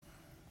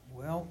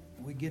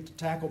get to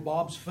tackle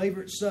Bob's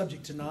favorite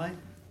subject tonight.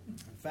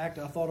 In fact,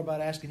 I thought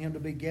about asking him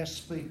to be guest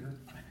speaker.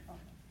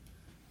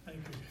 Thank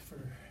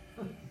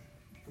you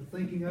for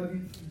thinking of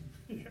you.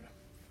 yeah.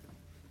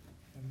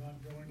 I'm not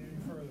going any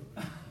further.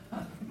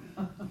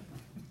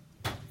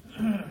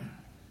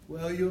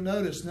 Well, you'll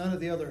notice none of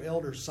the other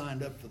elders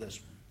signed up for this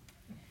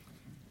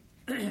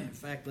one. In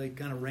fact, they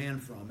kind of ran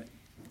from it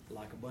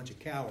like a bunch of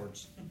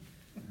cowards.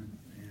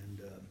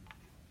 And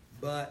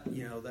but,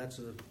 you know, that's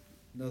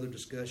another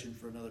discussion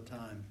for another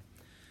time.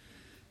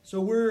 So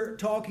we're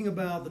talking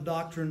about the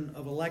doctrine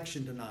of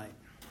election tonight.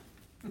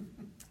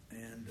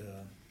 And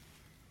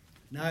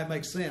now it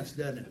makes sense,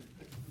 doesn't it?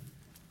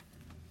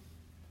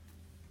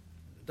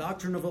 The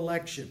doctrine of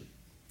election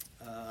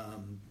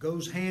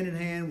goes hand in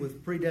hand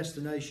with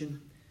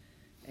predestination.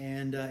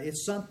 And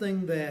it's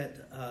something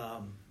that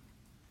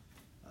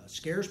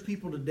scares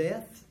people to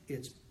death.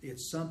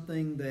 It's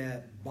something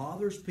that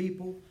bothers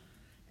people.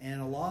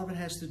 And a lot of it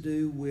has to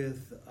do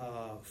with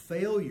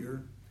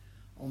failure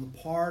on the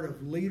part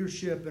of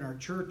leadership in our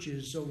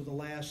churches over the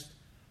last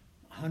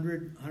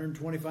 100,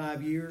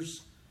 125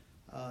 years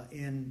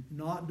in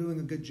not doing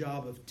a good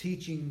job of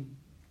teaching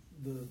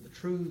the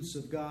truths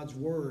of God's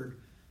Word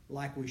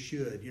like we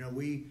should. You know,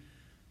 we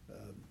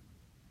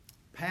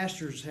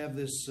pastors have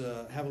this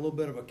have a little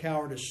bit of a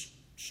cowardice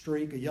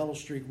streak, a yellow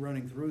streak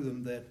running through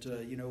them that,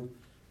 you know,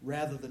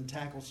 rather than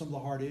tackle some of the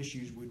hard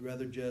issues, we'd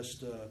rather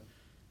just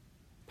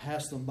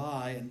pass them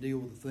by and deal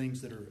with the things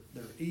that are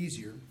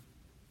easier.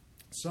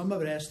 Some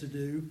of it has to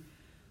do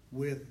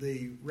with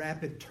the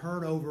rapid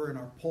turnover in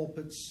our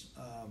pulpits,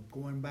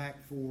 going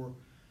back for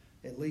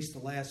at least the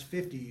last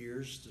 50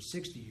 years to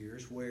 60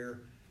 years,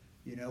 where,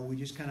 you know, we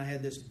just kind of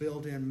had this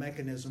built-in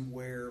mechanism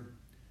where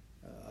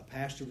a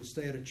pastor would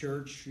stay at a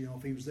church. You know,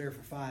 if he was there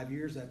for 5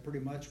 years, that pretty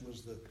much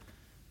was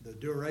the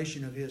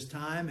duration of his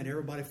time, and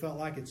everybody felt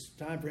like it's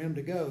time for him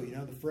to go. You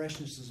know, the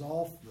freshness is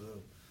off,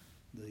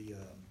 the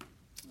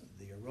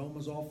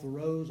aroma's off the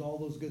rose, all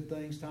those good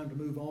things. Time to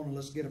move on and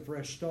let's get a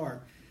fresh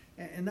start.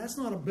 And that's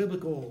not a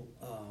biblical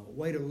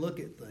way to look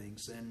at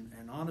things. And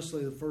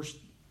honestly, the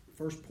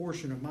first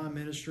portion of my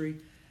ministry,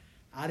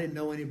 I didn't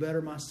know any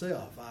better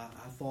myself.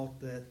 I thought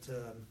that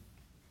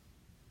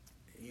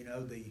you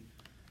know,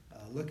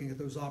 looking at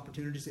those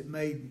opportunities, it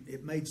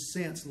made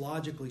sense,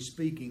 logically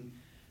speaking,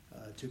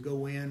 to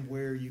go in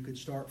where you could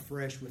start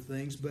fresh with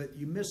things. But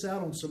you miss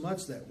out on so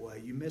much that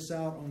way. You miss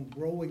out on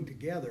growing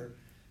together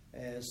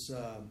as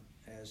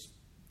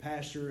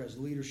pastor, as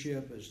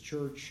leadership, as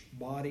church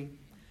body.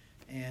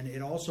 And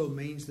it also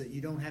means that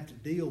you don't have to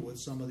deal with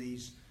some of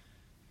these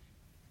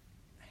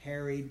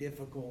hairy,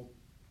 difficult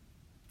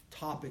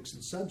topics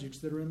and subjects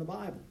that are in the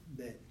Bible.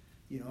 That,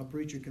 you know, a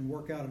preacher can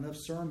work out enough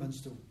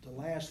sermons to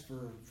last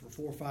for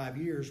 4 or 5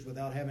 years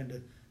without having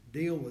to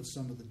deal with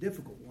some of the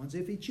difficult ones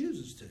if he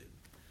chooses to.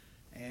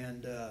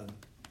 And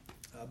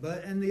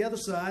but the other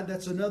side,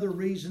 that's another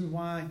reason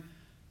why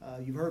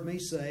you've heard me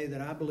say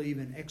that I believe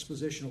in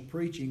expositional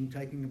preaching,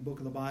 taking a book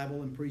of the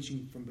Bible and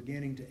preaching from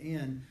beginning to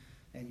end,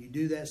 and you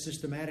do that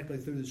systematically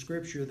through the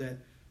Scripture, that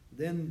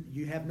then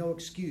you have no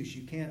excuse.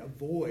 You can't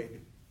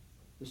avoid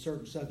the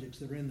certain subjects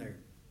that are in there.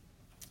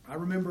 I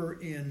remember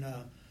in,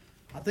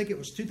 I think it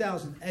was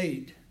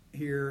 2008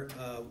 here,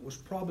 was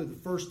probably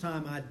the first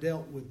time I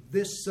dealt with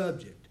this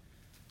subject,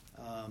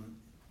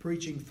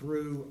 preaching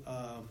through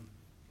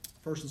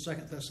 1st and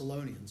 2nd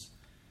Thessalonians.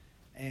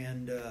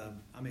 And,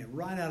 I mean,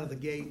 right out of the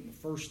gate,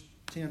 the first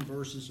 10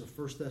 verses of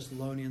 1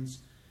 Thessalonians,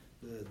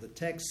 the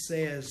text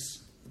says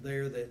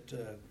there that,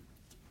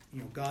 you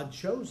know, God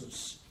chose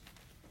us.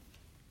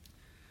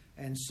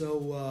 And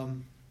so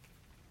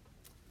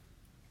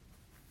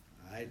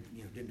I,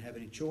 you know, didn't have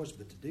any choice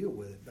but to deal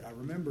with it. But I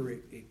remember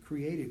it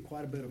created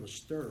quite a bit of a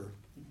stir.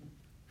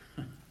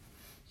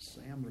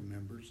 Sam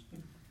remembers.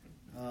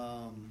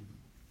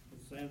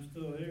 Sam's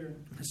still here.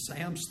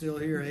 Sam's still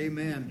here,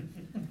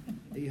 amen.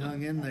 He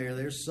hung in there.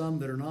 There's some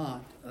that are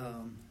not.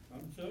 I'm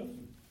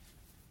chosen.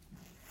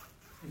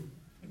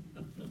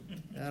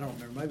 I don't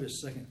remember. Maybe a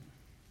second.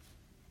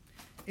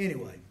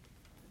 Anyway,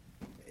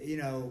 you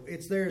know,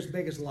 it's there as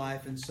big as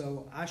life, and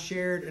so I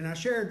shared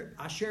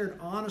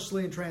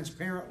honestly and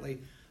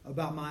transparently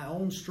about my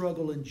own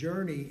struggle and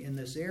journey in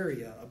this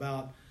area,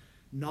 about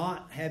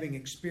not having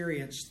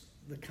experienced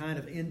the kind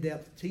of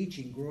in-depth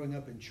teaching growing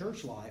up in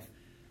church life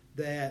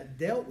that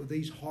dealt with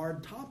these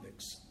hard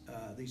topics,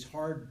 these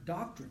hard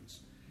doctrines,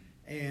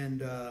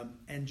 and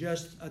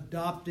just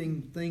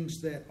adopting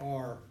things that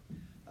are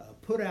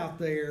put out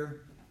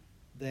there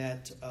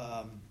that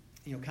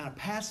you know, kind of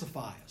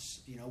pacify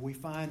us. You know, we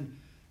find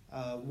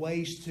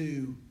ways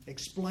to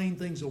explain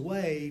things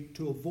away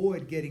to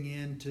avoid getting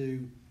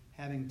into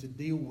having to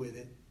deal with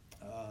it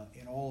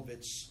in all of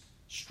its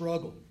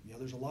struggle. You know,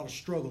 there's a lot of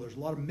struggle. There's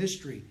a lot of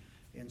mystery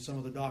in some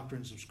of the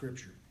doctrines of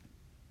Scripture.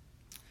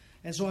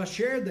 And so I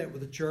shared that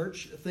with the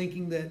church,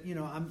 thinking that, you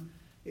know,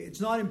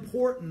 it's not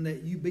important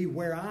that you be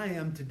where I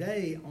am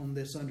today on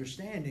this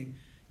understanding.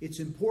 It's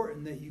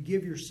important that you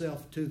give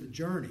yourself to the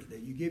journey,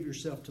 that you give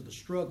yourself to the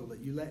struggle, that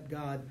you let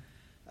God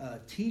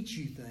teach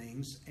you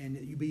things, and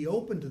that you be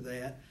open to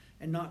that,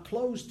 and not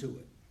closed to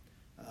it.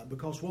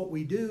 Because what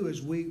we do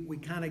is we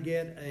kind of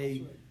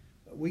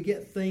we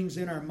get things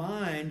in our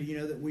mind,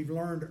 that we've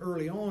learned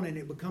early on, and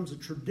it becomes a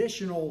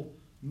traditional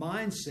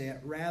mindset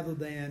rather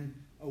than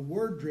a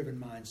word-driven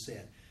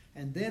mindset.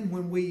 And then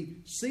when we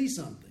see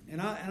something,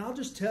 and I'll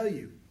just tell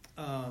you,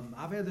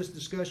 I've had this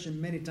discussion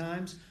many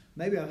times.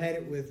 Maybe I've had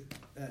it with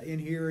in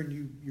here, and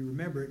you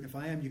remember it. And if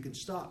I am, you can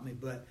stop me.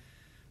 But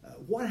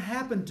what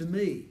happened to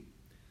me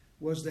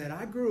was that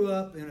I grew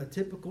up in a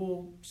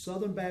typical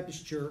Southern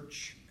Baptist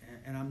church,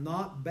 and I'm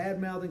not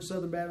bad-mouthing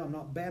Southern Baptist. I'm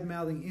not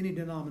bad-mouthing any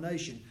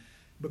denomination,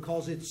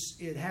 because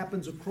it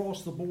happens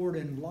across the board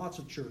in lots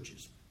of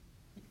churches,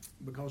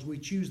 because we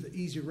choose the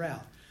easy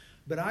route.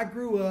 But I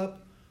grew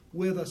up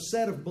with a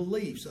set of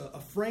beliefs, a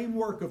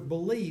framework of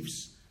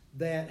beliefs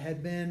that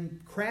had been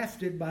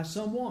crafted by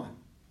someone,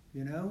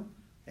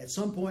 at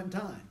some point in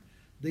time.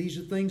 These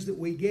are things that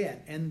we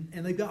get, and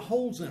they've got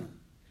holes in them.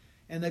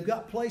 And they've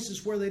got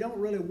places where they don't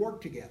really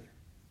work together.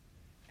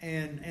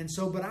 And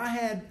so, but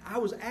I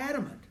was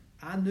adamant.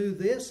 I knew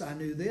this, I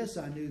knew this,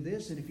 I knew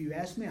this, and if you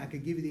asked me, I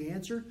could give you the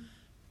answer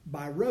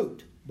by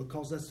rote,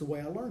 because that's the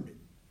way I learned it.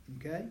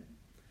 Okay?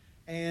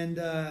 And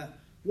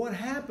what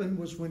happened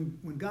was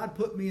when God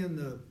put me in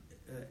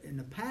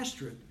the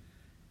pastorate,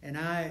 and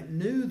I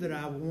knew that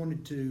I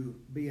wanted to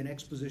be an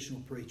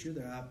expositional preacher,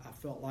 that I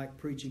felt like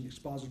preaching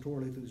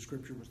expositorily through the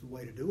Scripture was the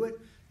way to do it.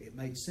 It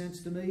made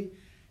sense to me.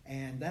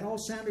 And that all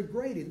sounded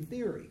great in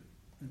theory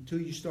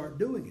until you start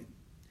doing it.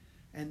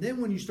 And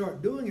then when you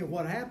start doing it,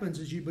 what happens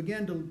is you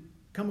begin to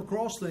come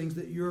across things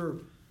that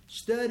you're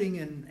studying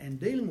and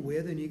dealing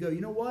with, and you go,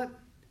 you know what?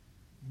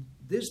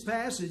 This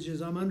passage,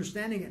 as I'm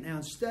understanding it now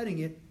and studying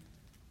it,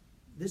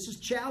 this is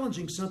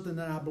challenging something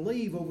that I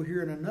believe over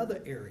here in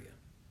another area,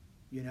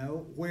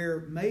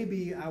 where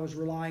maybe I was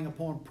relying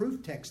upon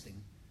proof texting,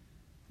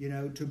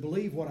 to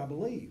believe what I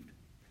believed.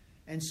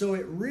 And so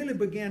it really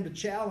began to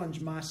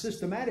challenge my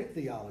systematic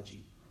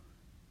theology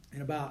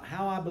and about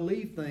how I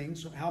believe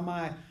things, how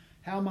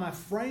my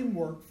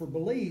framework for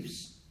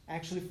beliefs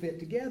actually fit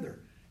together.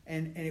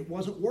 And it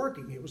wasn't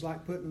working. It was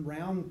like putting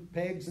round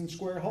pegs in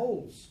square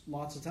holes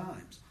lots of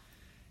times.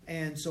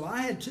 And so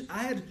I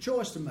had a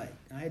choice to make.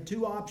 I had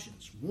two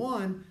options.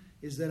 One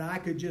is that I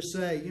could just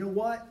say, you know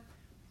what?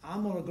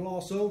 I'm going to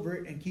gloss over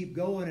it and keep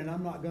going, and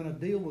I'm not going to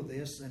deal with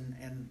this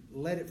and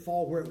let it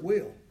fall where it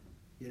will,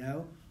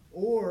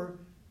 Or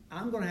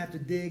I'm going to have to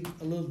dig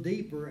a little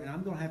deeper, and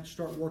I'm going to have to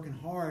start working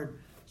hard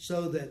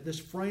so that this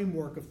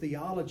framework of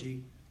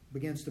theology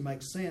begins to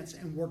make sense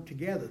and work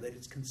together, that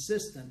it's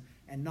consistent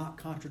and not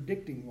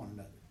contradicting one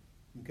another.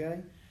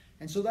 Okay?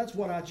 And so that's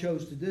what I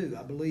chose to do.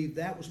 I believe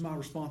that was my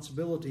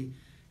responsibility,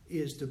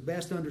 is to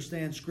best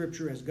understand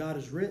Scripture as God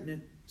has written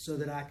it so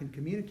that I can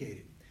communicate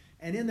it.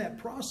 And in that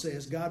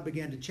process, God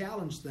began to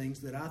challenge things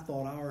that I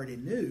thought I already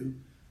knew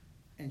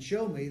and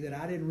show me that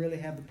I didn't really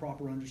have the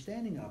proper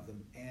understanding of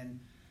them.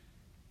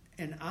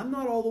 And I'm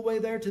not all the way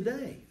there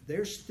today.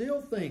 There's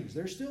still things,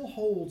 there's still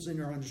holes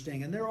in our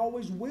understanding, and there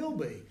always will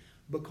be,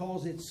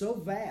 because it's so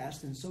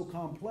vast and so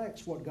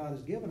complex what God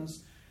has given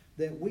us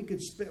that we're going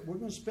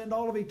to spend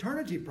all of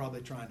eternity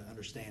probably trying to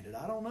understand it.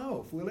 I don't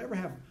know if we'll ever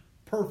have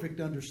perfect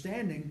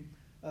understanding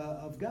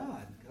of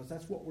God, because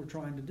that's what we're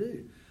trying to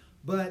do.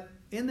 But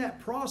in that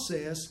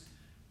process,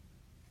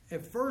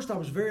 at first I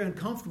was very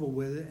uncomfortable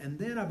with it, and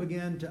then I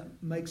began to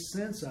make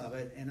sense of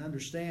it and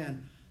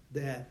understand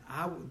that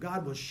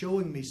God was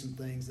showing me some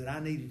things that I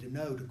needed to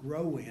know to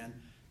grow in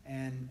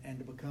and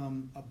to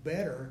become a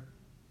better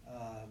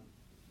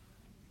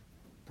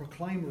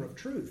proclaimer of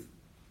truth.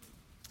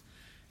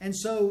 And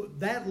so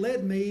that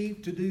led me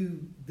to do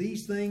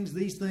these things,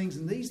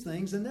 and these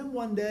things. And then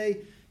one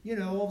day,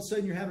 all of a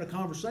sudden you're having a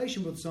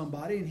conversation with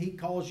somebody, and he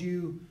calls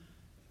you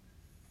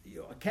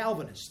a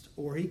Calvinist,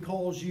 or he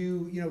calls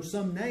you,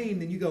 some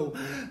name, and you go,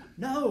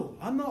 no,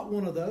 I'm not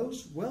one of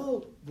those.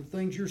 Well, the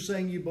things you're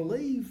saying you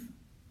believe,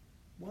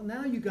 well,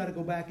 now you've got to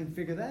go back and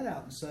figure that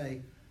out and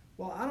say,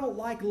 well, I don't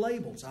like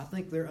labels. I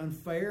think they're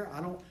unfair.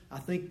 I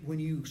think when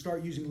you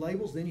start using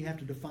labels, then you have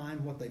to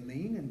define what they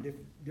mean and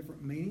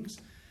different meanings.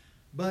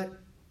 But,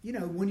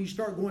 when you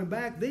start going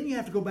back, then you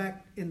have to go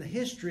back in the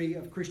history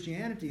of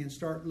Christianity and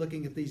start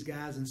looking at these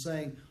guys and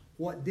saying,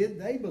 what did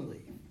they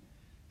believe?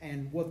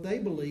 And what they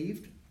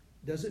believed,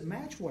 does it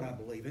match what I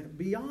believe? And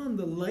beyond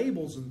the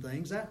labels and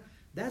things,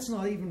 that's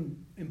not even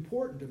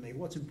important to me.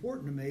 What's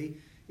important to me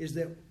is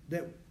that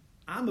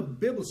I'm a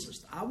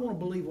biblicist. I want to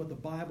believe what the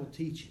Bible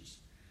teaches.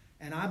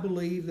 And I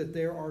believe that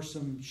there are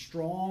some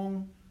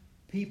strong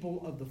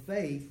people of the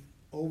faith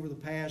over the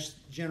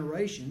past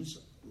generations,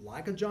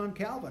 like a John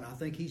Calvin. I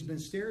think he's been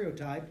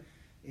stereotyped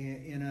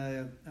in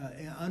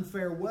an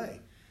unfair way.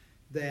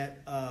 That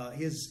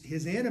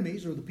his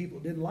enemies, or the people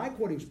who didn't like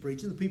what he was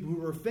preaching, the people who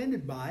were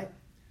offended by it,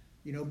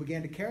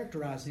 began to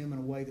characterize him in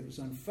a way that was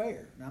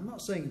unfair. Now, I'm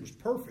not saying he was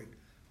perfect,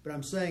 but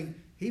I'm saying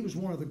he was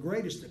one of the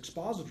greatest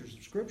expositors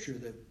of Scripture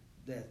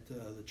that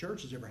the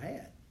church has ever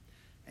had.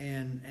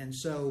 And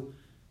so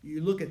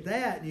you look at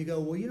that and you go,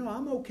 well,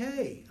 I'm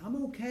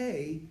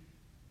okay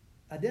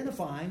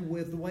identifying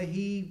with the way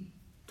he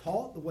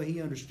taught, the way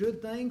he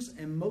understood things,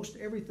 and most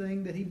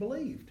everything that he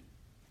believed,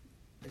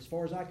 as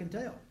far as I can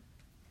tell.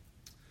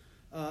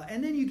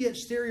 And then you get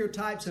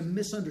stereotypes and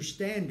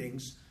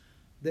misunderstandings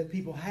that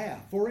people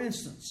have. For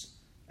instance,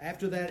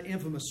 after that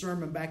infamous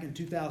sermon back in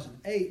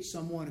 2008,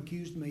 someone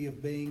accused me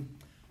of being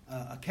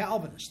a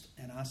Calvinist.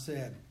 And I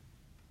said,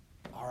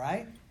 all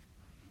right,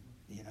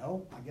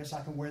 I guess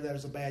I can wear that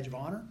as a badge of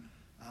honor.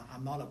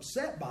 I'm not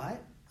upset by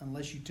it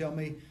unless you tell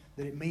me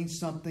that it means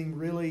something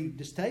really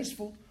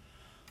distasteful.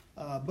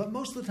 But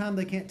most of the time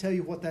they can't tell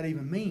you what that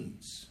even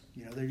means.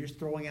 They're just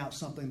throwing out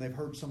something they've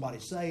heard somebody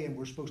say and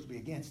we're supposed to be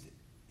against it.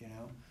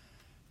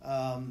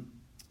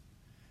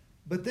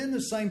 But then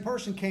the same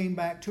person came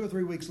back 2 or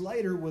 3 weeks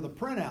later with a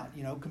printout,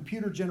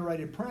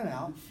 computer-generated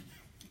printout,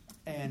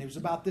 and it was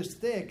about this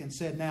thick, and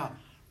said, now,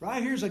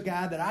 right here's a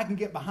guy that I can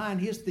get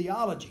behind his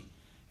theology,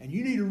 and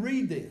you need to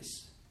read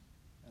this.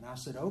 And I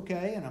said,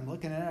 okay, and I'm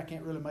looking at it. I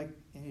can't really make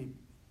any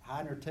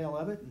hide or tail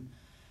of it, and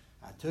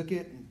I took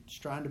it and was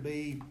trying to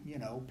be,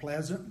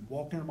 pleasant, and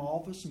walked into my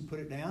office and put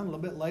it down. A little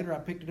bit later, I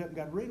picked it up and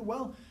got to read it.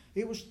 Well,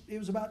 it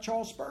was about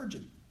Charles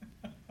Spurgeon.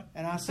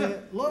 And I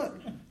said,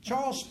 look,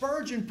 Charles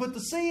Spurgeon put the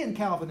C in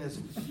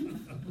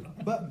Calvinism.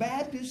 But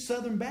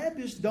Southern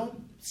Baptists don't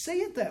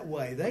see it that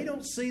way. They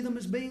don't see them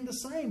as being the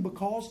same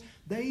because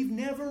they've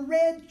never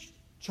read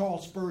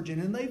Charles Spurgeon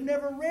and they've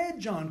never read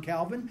John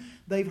Calvin.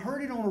 They've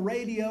heard it on a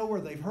radio or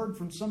they've heard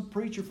from some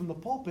preacher from the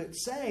pulpit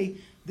say,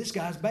 this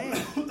guy's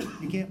bad.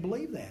 You can't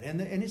believe that.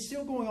 And it's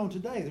still going on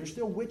today. There's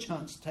still witch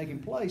hunts taking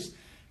place.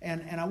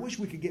 And I wish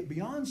we could get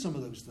beyond some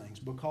of those things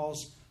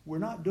because we're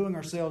not doing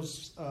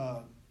ourselves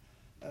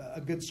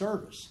a good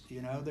service.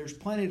 There's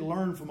plenty to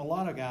learn from a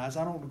lot of guys.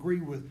 I don't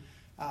agree with,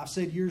 I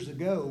said years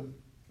ago,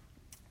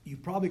 you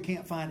probably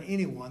can't find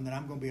anyone that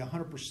I'm going to be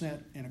 100%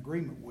 in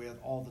agreement with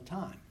all the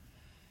time.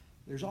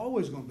 There's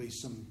always going to be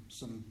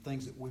some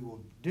things that we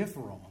will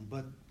differ on,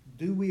 but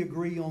do we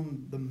agree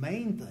on the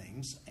main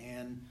things?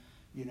 And,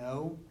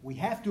 we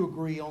have to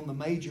agree on the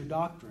major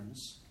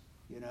doctrines,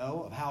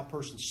 of how a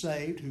person's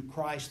saved, who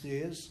Christ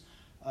is,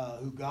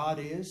 who God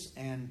is,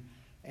 and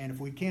if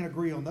we can't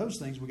agree on those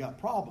things, we got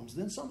problems.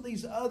 Then some of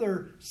these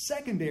other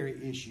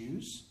secondary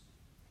issues,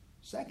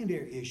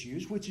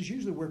 which is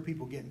usually where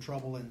people get in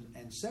trouble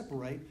and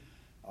separate,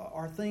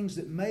 are things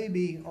that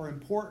maybe are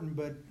important,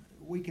 but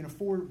we can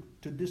afford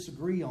to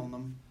disagree on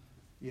them,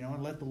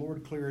 and let the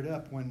Lord clear it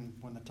up when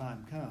the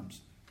time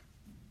comes.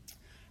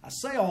 I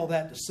say all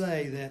that to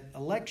say that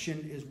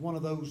election is one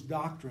of those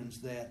doctrines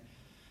that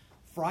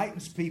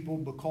frightens people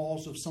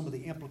because of some of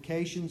the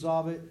implications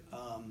of it.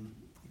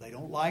 They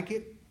don't like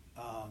it.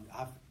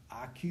 I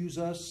accuse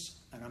us,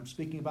 and I'm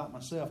speaking about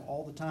myself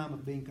all the time,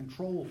 of being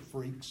control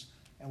freaks,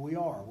 and we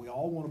are. We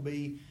all want to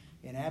be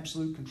in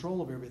absolute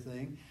control of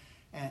everything,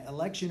 and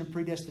election and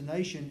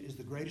predestination is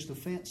the greatest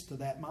offense to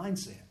that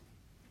mindset.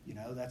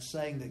 That's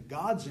saying that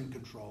God's in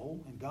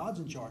control and God's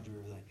in charge of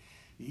everything.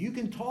 You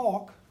can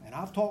talk, and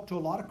I've talked to a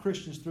lot of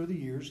Christians through the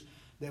years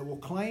that will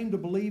claim to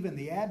believe in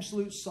the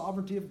absolute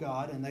sovereignty of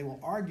God, and they will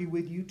argue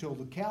with you till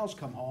the cows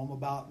come home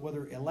about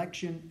whether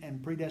election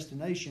and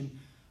predestination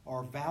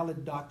are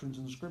valid doctrines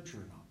in the Scripture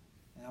or not.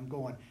 And I'm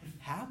going,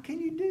 how can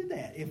you do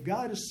that? If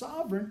God is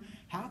sovereign,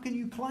 how can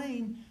you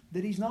claim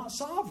that He's not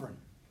sovereign?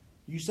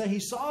 You say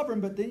He's sovereign,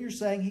 but then you're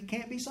saying He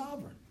can't be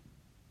sovereign.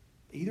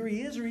 Either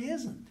He is or He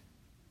isn't.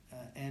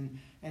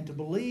 And to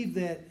believe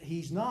that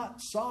He's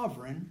not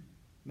sovereign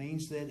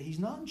means that He's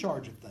not in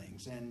charge of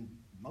things. And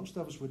most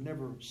of us would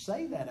never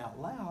say that out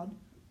loud.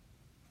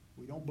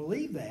 We don't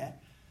believe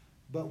that.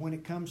 But when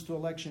it comes to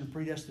election and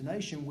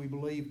predestination, we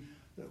believe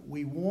that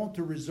we want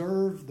to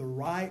reserve the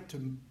right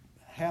to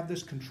have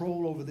this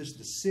control over this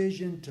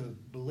decision to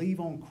believe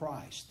on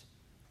Christ.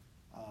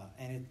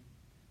 And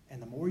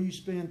the more you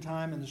spend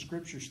time in the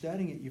Scripture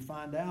studying it, you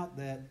find out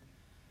that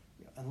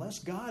unless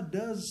God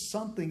does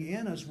something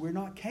in us, we're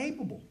not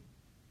capable.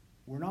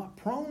 We're not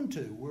prone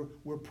to.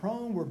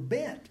 We're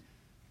bent.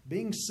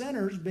 Being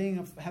sinners,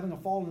 having a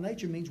fallen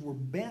nature means we're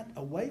bent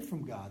away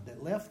from God.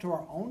 That left to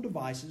our own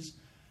devices,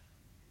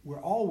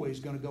 we're always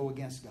going to go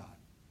against God.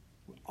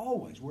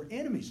 We're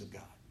enemies of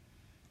God.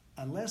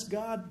 Unless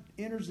God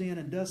enters in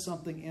and does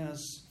something in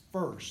us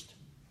first,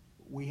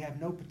 we have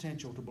no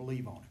potential to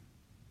believe on Him.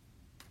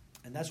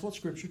 And that's what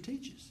Scripture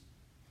teaches.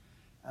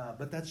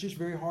 But that's just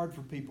very hard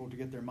for people to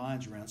get their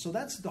minds around. So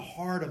that's the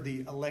heart of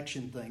the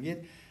election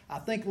thing. I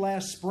think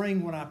last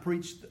spring when I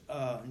preached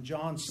in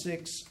John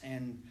 6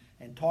 and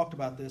talked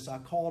about this, I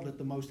called it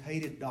the most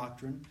hated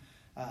doctrine.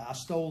 I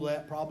stole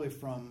that probably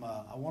from,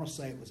 I want to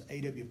say it was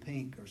A.W.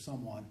 Pink or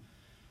someone.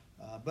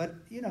 But,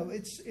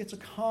 it's a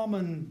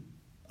common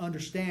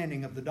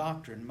understanding of the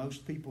doctrine.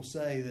 Most people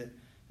say that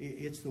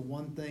it's the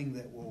one thing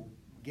that will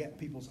get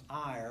people's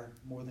ire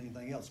more than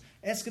anything else.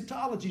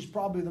 Eschatology is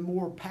probably the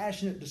more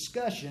passionate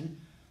discussion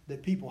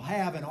that people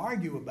have and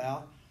argue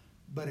about,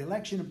 but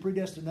election and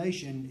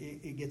predestination,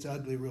 it gets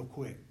ugly real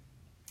quick.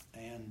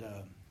 And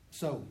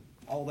so,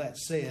 all that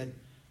said,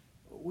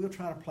 we'll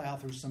try to plow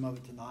through some of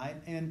it tonight.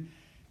 And,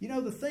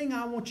 the thing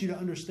I want you to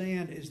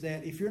understand is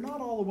that if you're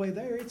not all the way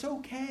there, it's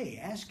okay.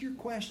 Ask your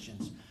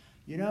questions.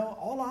 You know,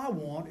 all I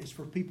want is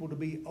for people to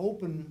be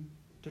open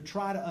to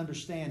try to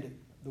understand it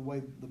the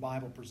way the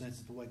Bible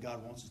presents it, the way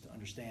God wants us to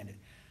understand it.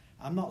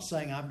 I'm not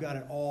saying I've got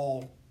it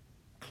all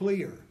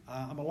clear.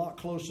 I'm a lot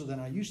closer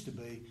than I used to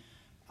be,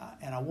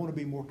 and I want to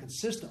be more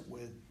consistent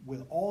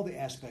with all the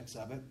aspects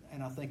of it,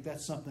 and I think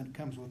that's something that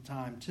comes with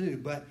time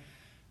too. But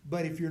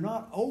if you're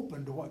not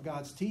open to what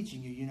God's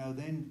teaching you, you know,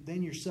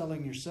 then you're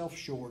selling yourself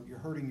short. You're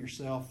hurting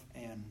yourself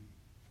and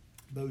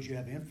those you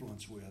have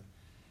influence with.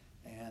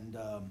 And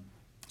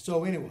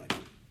so anyway,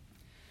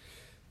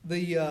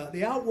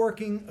 the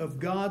outworking of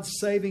God's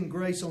saving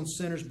grace on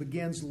sinners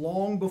begins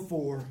long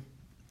before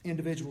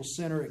individual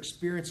sinner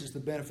experiences the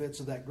benefits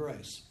of that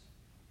grace.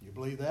 You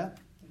believe that?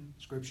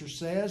 Scripture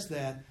says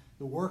that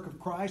the work of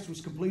Christ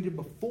was completed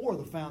before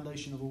the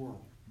foundation of the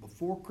world,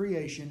 before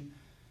creation.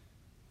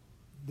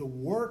 The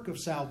work of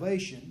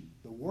salvation,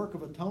 the work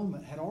of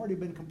atonement had already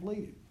been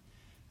completed.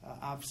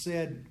 I've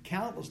said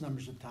countless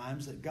numbers of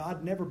times that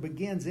God never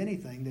begins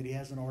anything that He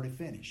hasn't already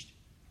finished.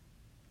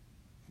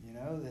 You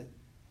know, that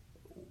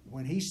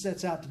when He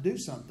sets out to do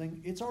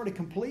something, it's already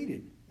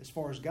completed. As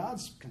far as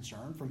God's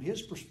concerned, from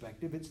His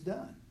perspective, it's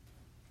done.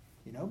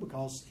 You know,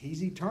 because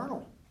He's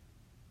eternal.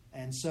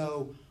 And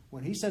so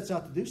when He sets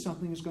out to do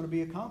something, it's going to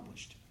be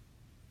accomplished.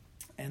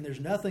 And there's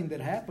nothing that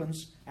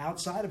happens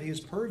outside of His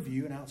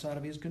purview and outside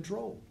of His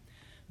control.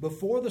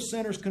 Before the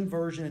sinner's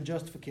conversion and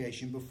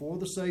justification, before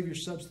the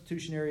Savior's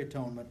substitutionary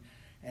atonement,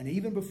 and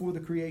even before the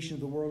creation of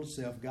the world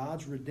itself,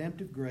 God's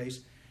redemptive grace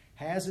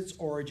has its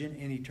origin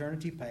in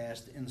eternity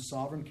past in the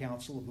sovereign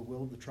counsel of the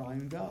will of the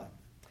triune God.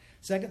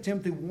 2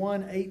 Timothy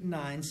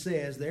 1:8-9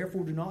 says,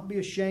 "Therefore do not be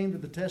ashamed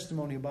of the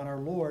testimony about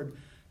our Lord,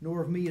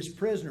 nor of me as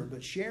prisoner,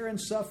 but share in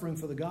suffering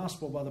for the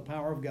gospel by the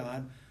power of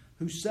God,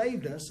 who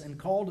saved us and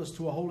called us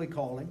to a holy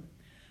calling,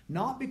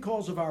 not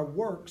because of our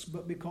works,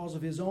 but because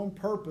of His own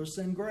purpose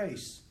and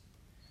grace,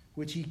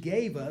 which He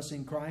gave us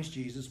in Christ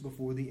Jesus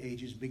before the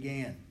ages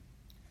began."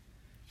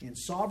 In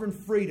sovereign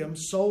freedom,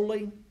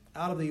 solely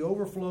out of the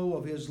overflow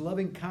of His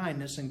loving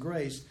kindness and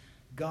grace,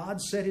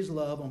 God set His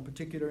love on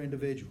particular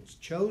individuals,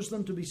 chose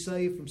them to be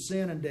saved from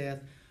sin and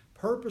death,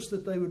 purposed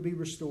that they would be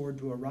restored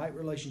to a right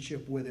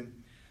relationship with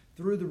Him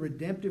through the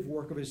redemptive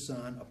work of His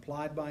Son,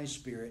 applied by His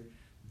Spirit.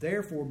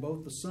 Therefore,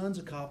 both the Son's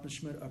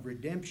accomplishment of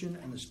redemption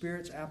and the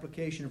Spirit's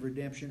application of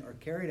redemption are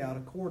carried out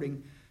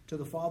according to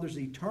the Father's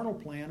eternal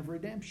plan of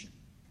redemption.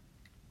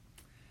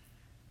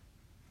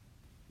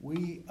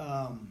 We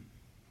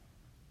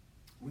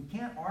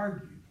can't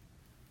argue.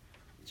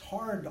 It's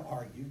hard to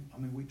argue. I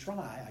mean, we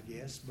try, I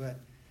guess, but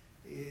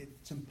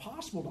it's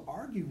impossible to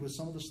argue with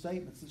some of the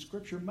statements that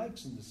Scripture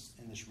makes in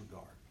this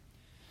regard.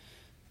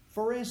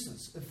 For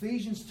instance,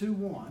 Ephesians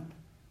 2:1.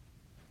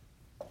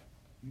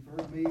 You've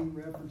heard me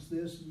reference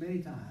this many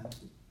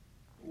times.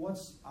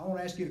 I won't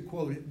ask you to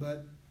quote it,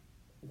 but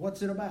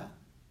what's it about?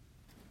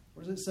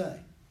 What does it say?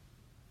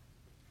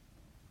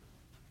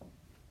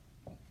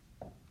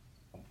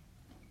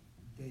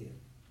 Dead.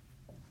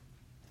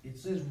 It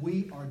says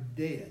we are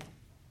dead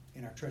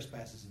in our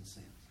trespasses and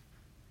sins.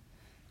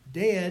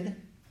 Dead,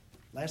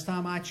 last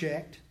time I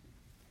checked,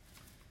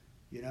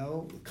 you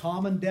know, the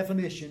common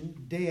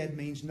definition, dead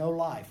means no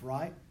life,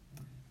 right?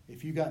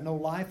 If you got no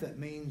life, that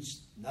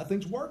means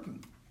nothing's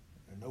working.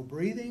 No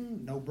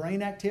breathing, no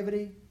brain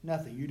activity,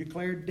 nothing. You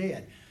declared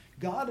dead.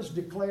 God has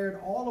declared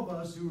all of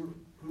us who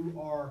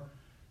are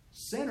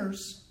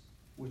sinners,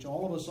 which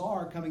all of us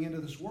are coming into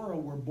this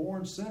world, we're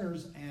born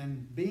sinners,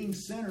 and being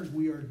sinners,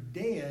 we are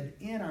dead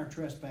in our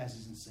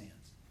trespasses and sins.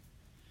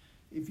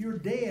 If you're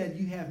dead,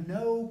 you have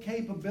no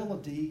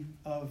capability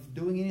of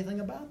doing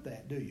anything about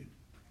that, do you?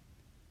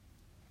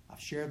 I've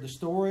shared the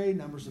story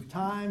numbers of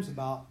times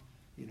about,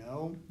 you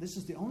know, this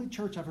is the only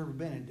church I've ever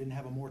been in that didn't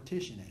have a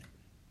mortician in it.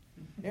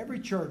 Every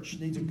church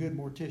needs a good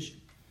mortician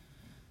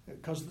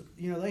because,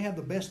 you know, they have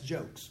the best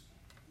jokes.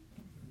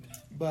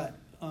 But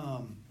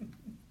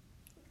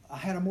I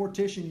had a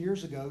mortician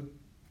years ago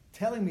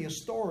telling me a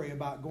story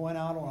about going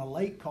out on a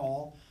late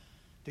call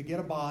to get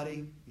a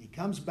body. He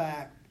comes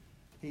back.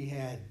 He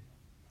had,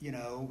 you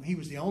know, he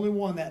was the only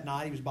one that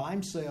night. He was by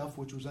himself,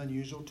 which was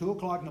unusual. 2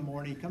 o'clock in the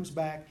morning, he comes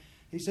back.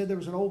 He said there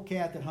was an old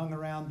cat that hung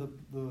around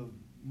the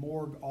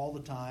morgue all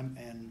the time,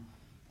 and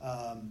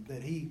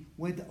that he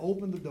went to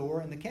open the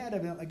door, and the cat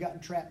evidently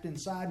got trapped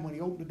inside, and when he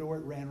opened the door,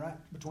 it ran right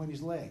between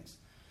his legs.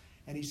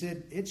 And he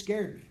said, it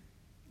scared me.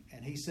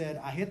 And he said,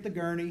 I hit the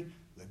gurney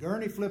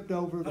flipped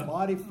over, the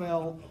body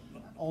fell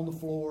on the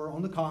floor,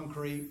 on the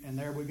concrete, and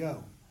there we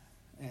go.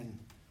 And,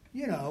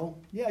 you know,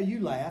 yeah, you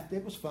laughed.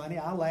 It was funny.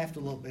 I laughed a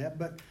little bit,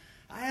 but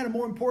I had a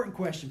more important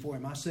question for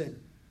him. I said,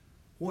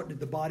 what did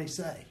the body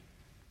say?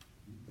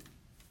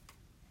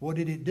 What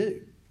did it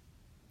do?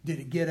 Did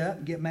it get up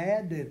and get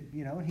mad?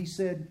 And he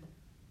said,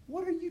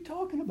 what are you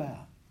talking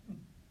about?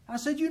 I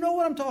said, you know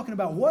what I'm talking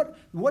about.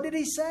 What did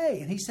he say?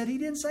 And he said he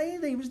didn't say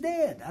anything. He was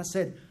dead. I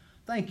said,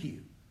 thank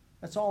you.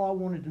 That's all I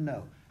wanted to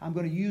know. I'm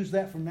going to use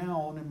that from now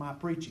on in my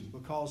preaching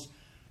because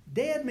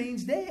dead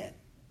means dead.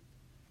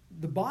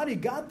 The body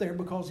got there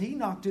because he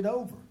knocked it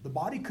over. The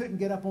body couldn't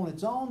get up on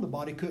its own. The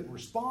body couldn't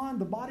respond.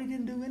 The body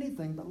didn't do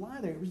anything but lie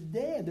there. It was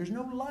dead. There's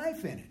no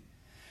life in it.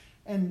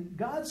 And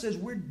God says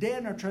we're dead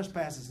in our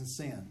trespasses and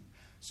sin.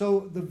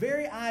 So the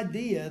very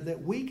idea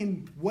that we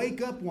can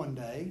wake up one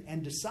day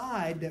and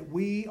decide that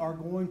we are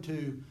going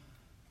to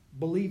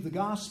believe the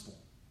gospel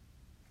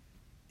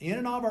in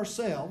and of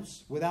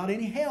ourselves without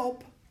any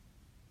help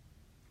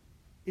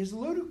is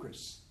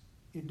ludicrous.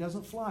 It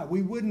doesn't fly.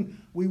 We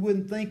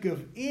wouldn't think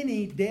of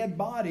any dead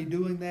body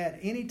doing that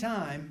any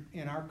time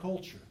in our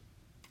culture.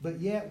 But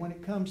yet, when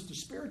it comes to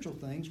spiritual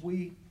things,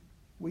 we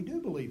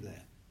do believe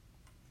that.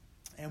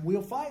 And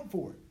we'll fight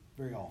for it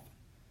very often.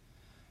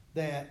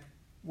 That,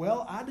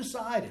 well, I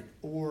decided,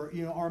 or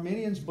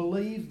Arminians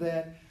believe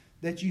that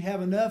you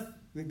have enough,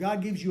 that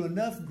God gives you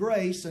enough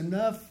grace,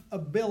 enough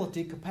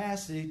ability,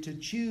 capacity to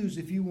choose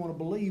if you want to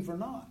believe or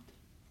not.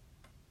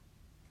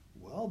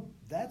 Well,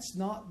 that's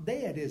not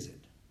dead, is it?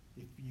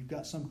 If you've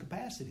got some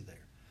capacity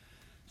there.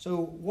 So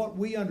what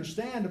we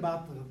understand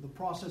about the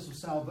process of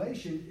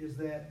salvation is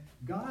that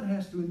God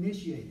has to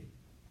initiate it.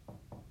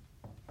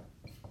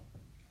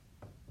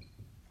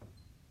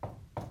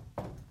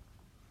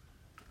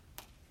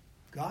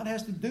 God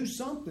has to do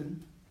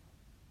something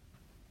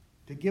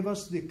to give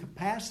us the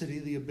capacity,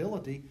 the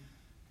ability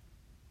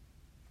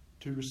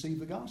to receive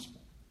the gospel.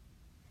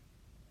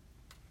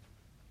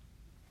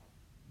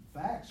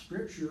 In fact,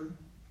 Scripture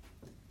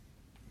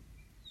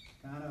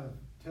kind of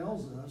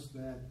tells us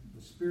that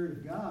the Spirit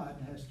of God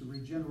has to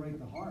regenerate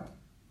the heart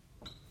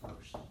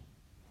first.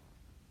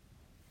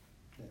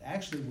 That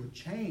actually we're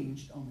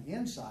changed on the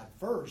inside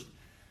first.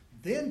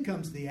 Then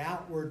comes the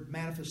outward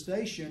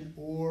manifestation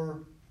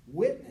or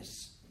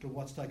witness to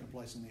what's taking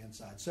place on the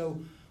inside. So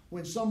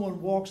when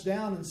someone walks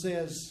down and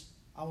says,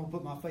 I want to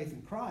put my faith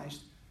in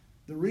Christ,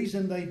 the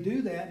reason they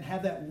do that and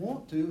have that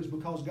want to is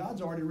because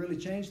God's already really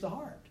changed the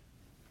heart.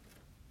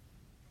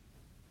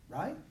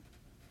 Right?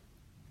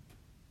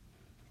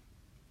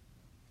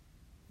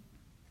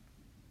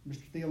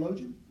 Mr.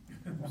 Theologian?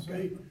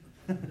 See.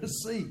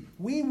 See.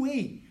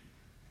 Oui.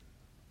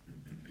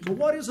 So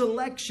what is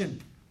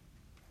election?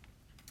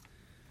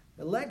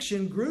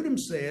 Election, Grudem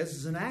says,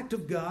 is an act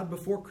of God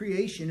before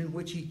creation in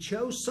which He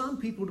chose some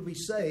people to be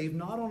saved,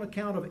 not on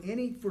account of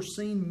any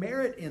foreseen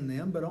merit in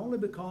them, but only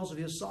because of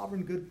His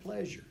sovereign good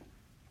pleasure.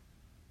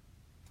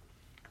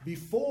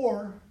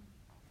 Before,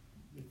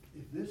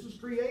 if this is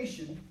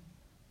creation,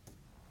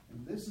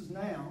 and this is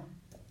now,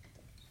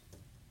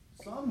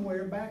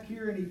 somewhere back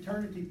here in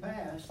eternity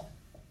past,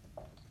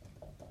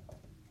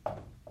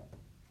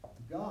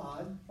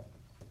 God,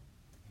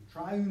 the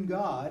triune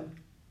God,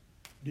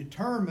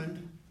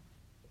 determined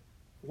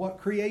what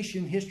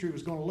creation history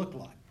was going to look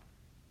like.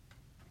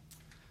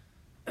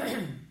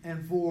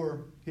 And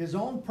for His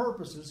own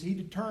purposes, He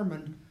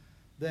determined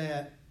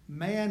that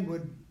man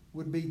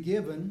would be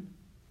given,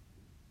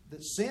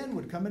 that sin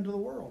would come into the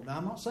world. Now,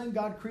 I'm not saying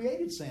God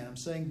created sin. I'm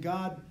saying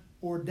God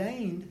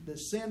ordained that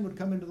sin would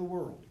come into the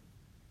world.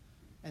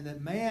 And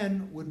that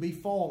man would be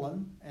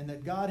fallen, and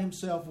that God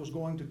Himself was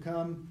going to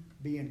come,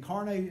 be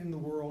incarnated in the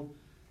world,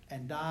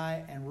 and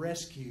die and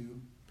rescue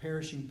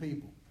perishing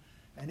people.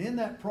 And in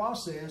that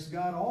process,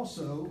 God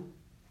also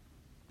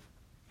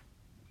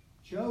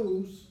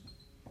chose,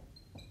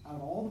 out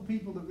of all the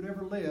people that would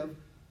ever live,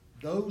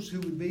 those who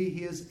would be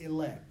His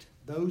elect,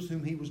 those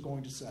whom He was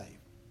going to save.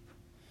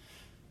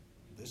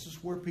 This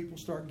is where people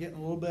start getting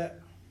a little bit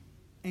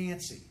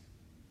antsy.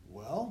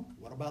 Well,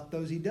 what about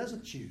those He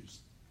doesn't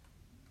choose?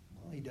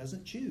 Well, He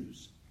doesn't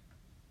choose.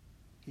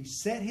 He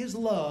sets His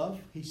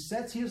love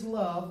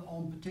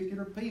on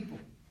particular people.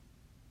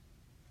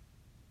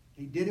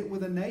 He did it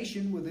with a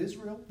nation, with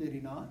Israel, did He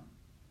not?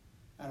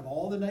 Out of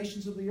all the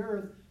nations of the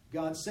earth,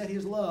 God set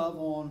His love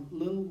on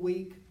little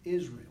weak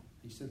Israel.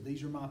 He said,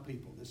 these are my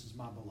people. This is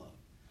my beloved.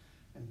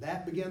 And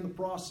that began the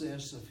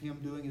process of Him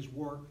doing His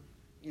work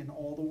in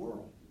all the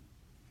world.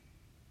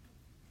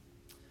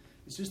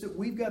 It's just that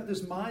we've got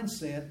this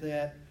mindset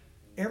that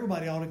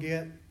everybody ought to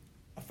get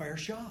a fair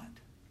shot.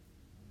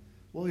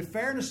 Well, if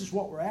fairness is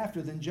what we're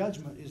after, then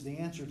judgment is the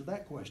answer to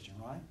that question,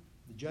 right?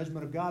 The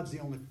judgment of God's the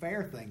only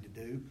fair thing to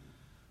do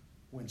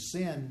when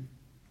sin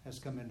has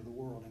come into the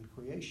world and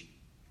creation.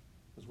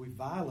 Because we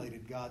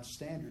violated God's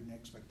standard and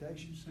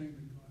expectations. Are you saying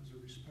that God's a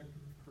respecter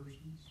of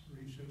persons,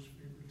 or He shows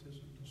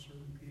favoritism to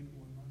certain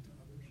people and not to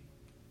others?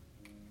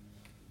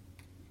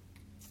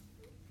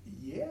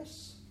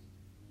 Yes,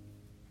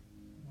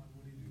 Why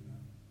would He do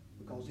that?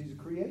 because He's a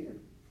creator.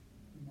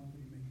 And why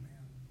would He make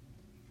man?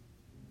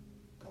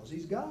 Because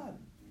He's God.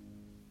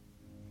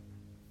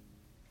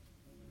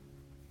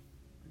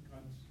 But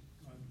God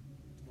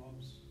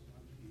loves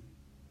what He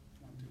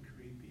wanted to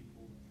create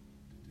people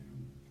to do,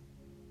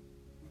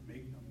 or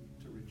make them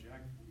to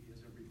reject. He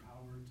has every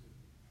power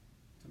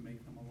to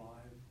make them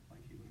alive,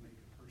 like He would make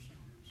a person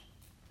who's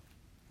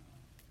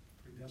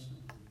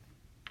predestined,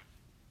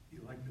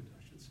 elected,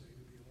 I should say,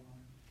 to be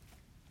alive.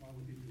 Why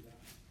would He do that?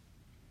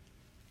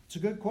 It's a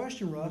good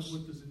question, Russ.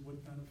 What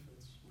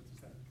benefits?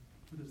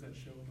 What does that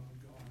show about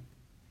God?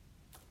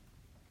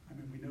 I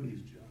mean, we know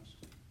He's just.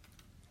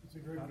 It's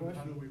a great How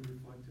question. do we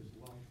reflect his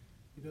love?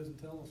 He doesn't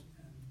tell us.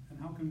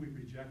 And how can we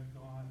reject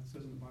God? It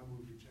says in the Bible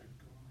we reject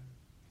God.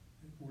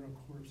 If we're a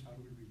corpse, how do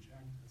we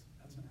reject?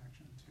 That's an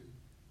action too,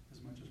 as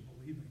much as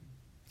believing.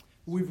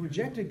 We've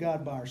rejected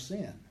God by our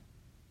sin.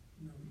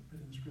 No,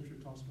 but in the scripture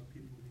it talks about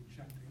people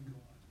rejecting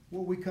God.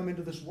 Well, we come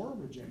into this world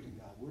rejecting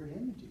God. We're in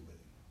enmity with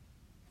Him.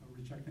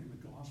 Rejecting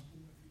the gospel,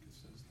 I think it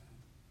says that.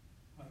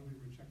 How do we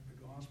reject the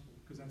gospel?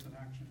 Because that's an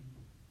action.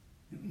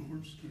 You know, the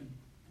corpse can't,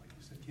 like you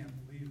said, can't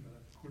believe, but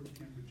a corpse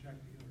can't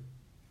reject either.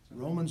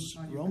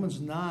 So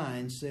Romans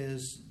 9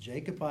 says,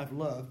 Jacob I've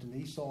loved and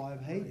Esau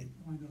I've hated.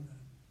 I know that.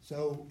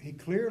 So he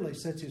clearly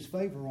sets his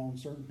favor on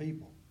certain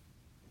people.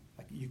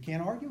 Like, you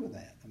can't argue with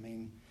that. I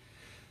mean,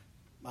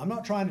 I'm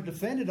not trying to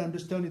defend it. I'm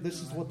just telling you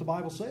this is what the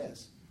Bible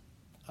says.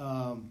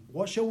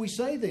 What shall we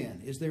say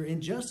then? Is there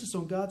injustice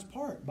on God's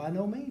part? By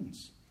no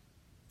means.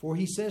 For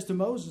he says to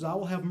Moses, I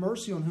will have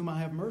mercy on whom I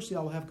have mercy.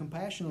 I will have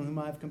compassion on whom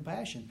I have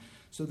compassion.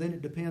 So then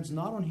it depends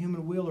not on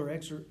human will or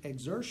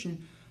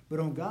exertion, but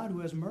on God who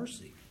has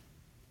mercy.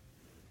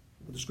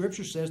 But the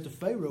scripture says to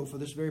Pharaoh, for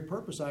this very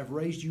purpose I have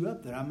raised you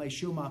up, that I may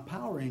show my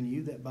power in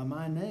you, that by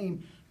my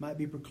name might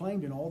be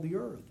proclaimed in all the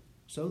earth.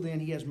 So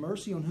then he has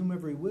mercy on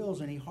whomever he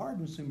wills, and he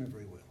hardens whomever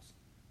he wills.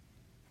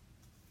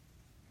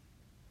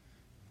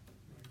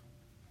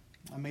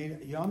 I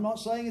mean, I'm not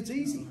saying it's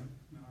easy.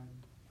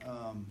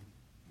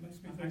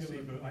 Makes me I think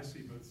of see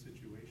both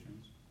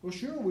situations. Well,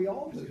 sure, we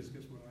all do. It's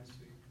just what I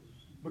see.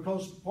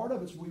 Because part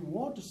of it's we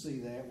want to see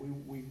that.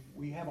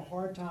 We have a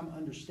hard time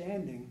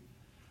understanding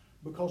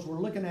because we're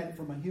looking at it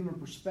from a human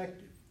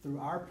perspective, through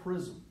our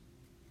prism.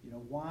 You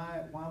know,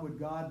 why would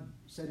God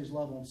set his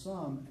love on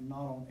some and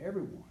not on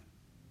everyone?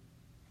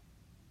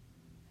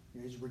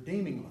 His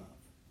redeeming love.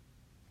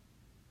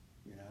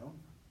 You know?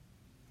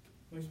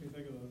 Makes me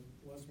think of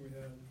the lesson we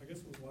had, I guess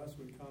it was last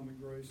week, common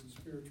grace and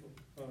spiritual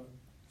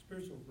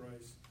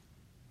grace.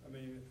 I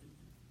mean,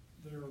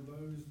 there are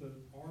those that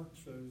aren't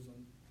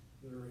chosen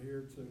that are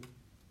here to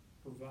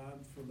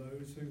provide for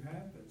those who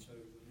have been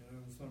chosen, you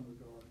know, in some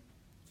regard,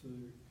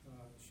 to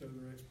show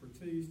their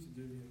expertise, to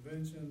do the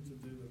invention, to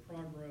do the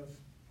progress,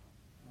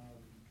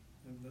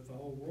 and that the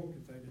whole world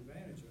can take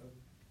advantage of.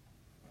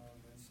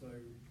 And so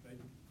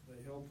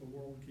they help the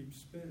world keep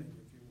spinning,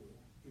 if you will,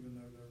 even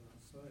though they're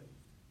not saved.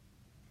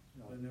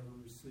 They never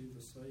receive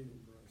the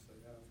saving grace. They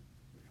have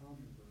the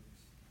common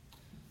grace.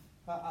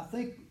 I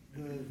think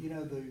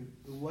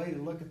the way to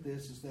look at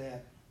this is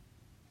that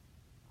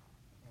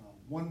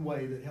one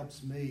way that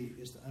helps me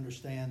is to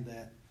understand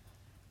that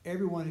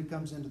everyone who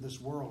comes into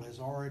this world has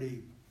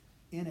already,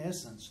 in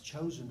essence,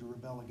 chosen to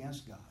rebel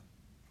against God.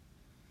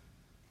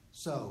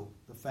 So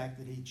the fact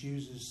that he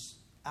chooses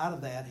out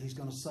of that, he's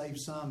going to save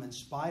some in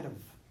spite of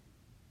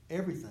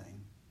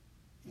everything,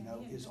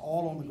 is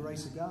all on the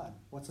grace of God.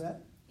 What's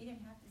that? He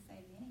didn't have to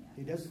save any of us.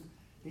 He doesn't.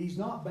 He's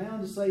not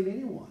bound to save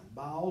anyone.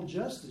 By all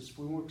justice, if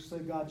we want to say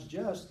God's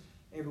just,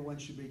 everyone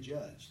should be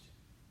judged.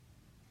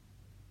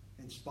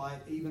 In spite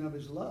even of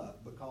his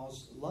love.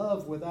 Because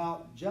love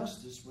without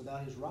justice,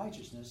 without his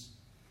righteousness,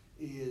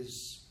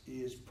 is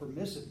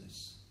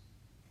permissiveness.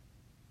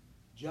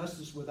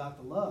 Justice without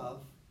the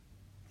love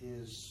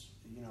is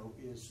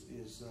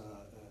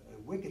a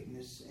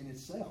wickedness in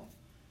itself.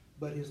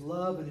 But his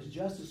love and his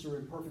justice are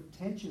in perfect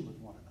tension with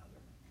one another.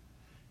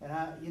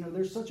 And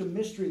there's such a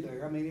mystery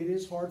there. I mean, it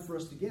is hard for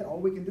us to get.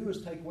 All we can do is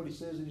take what he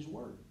says in his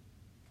word.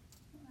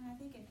 Well, I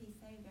think if he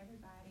saved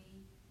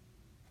everybody,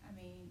 I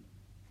mean,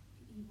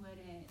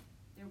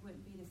 there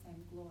wouldn't be the same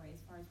glory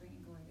as far as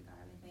bringing glory to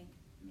God. I think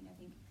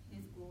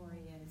his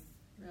glory is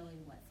really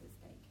what's at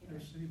stake here.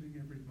 They're saving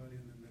everybody,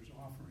 and then there's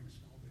offering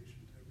salvation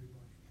to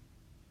everybody.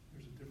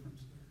 There's a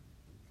difference there.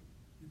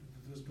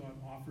 Does God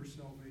offer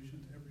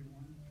salvation to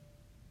everyone?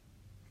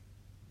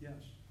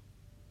 Yes.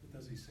 But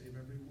does he save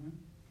everyone?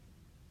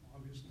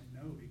 Obviously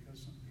no,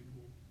 because some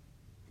people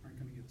aren't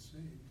going to get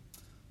saved.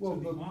 Well,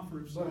 so the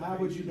offer of but how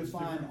would you salvation is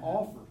define different.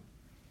 offer?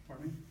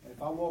 Pardon me?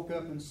 If I walk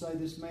up and say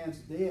this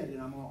man's dead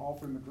and I'm going to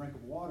offer him a drink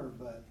of water,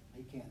 but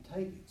he can't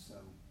take it, so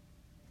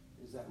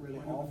is that really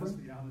Well, I know that's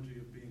offering? the analogy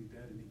of being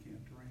dead and he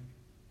can't drink.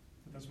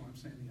 But that's why I'm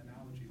saying the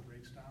analogy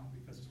breaks down,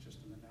 because it's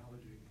just an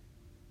analogy.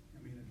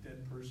 I mean, a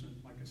dead person,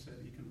 like I said,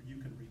 you can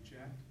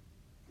reject,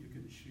 you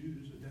can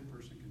choose. A dead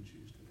person can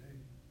choose today.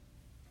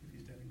 If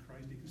he's dead in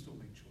Christ, he can still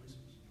make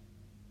choices.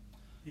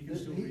 He can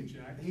still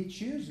reject. He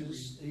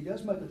chooses. He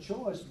does make a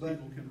choice, but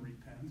people can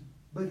repent.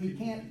 But he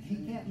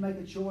can't make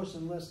a choice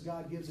unless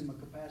God gives him a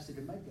capacity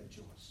to make that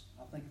choice.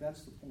 I think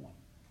that's the point.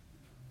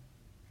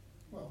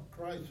 Well,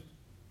 Christ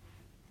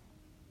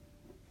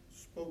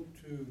spoke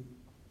to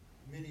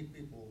many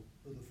people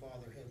who the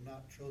Father had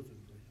not chosen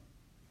for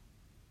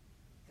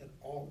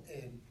him,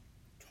 and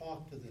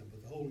talked to them,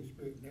 but the Holy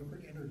Spirit never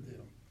entered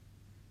them,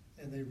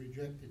 and they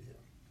rejected him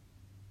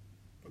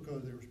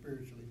because they were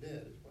spiritually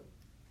dead, is what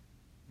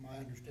my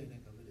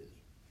understanding of it is.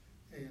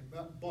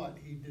 But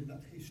he did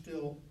not. He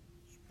still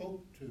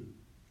spoke to.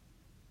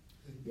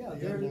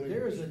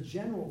 There is a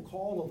general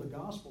call of the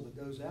gospel that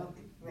goes out.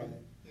 Right.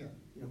 Yeah.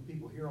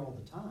 People hear all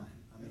the time.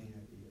 I mean,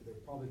 they're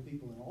probably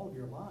people in all of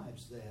your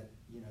lives that,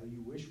 you know,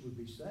 you wish would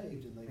be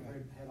saved, and they've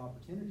Right. had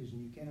opportunities,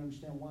 and you can't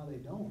understand why they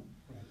don't.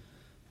 Right.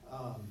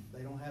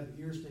 They don't have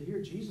ears to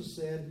hear. Jesus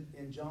said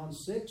in John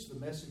 6, the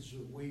message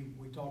that we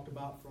talked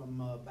about from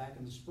back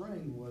in the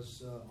spring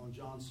was on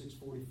John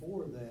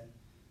 6:44, that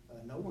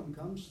no one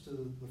comes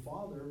to the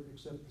Father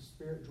except the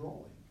Spirit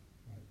drawing.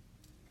 Right.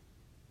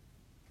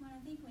 Well, I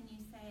think when you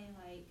say,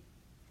 like,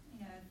 you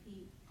know, if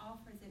he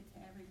offers it to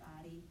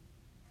everybody,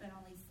 but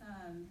only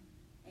some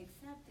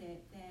accept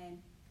it,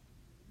 then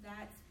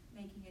that's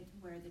making it to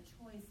where the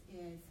choice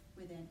is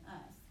within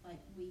us. Like,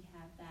 we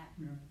have that,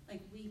 Yeah.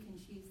 like, we can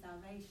choose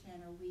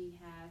salvation, or we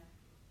have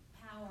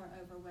power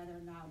over whether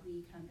or not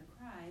we come to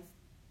Christ,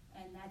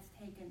 and that's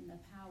taken the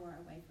power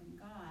away from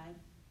God.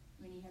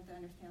 I mean, you have to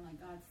understand, like,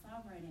 God's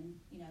sovereign, and,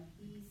 you know,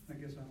 I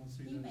guess I don't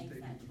see He that as makes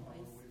taking that the power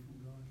choice. away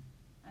from God.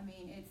 I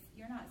mean,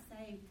 you're not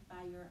saved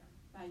by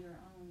your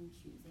own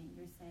choosing.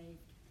 You're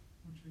saved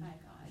by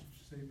God.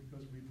 Say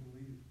because we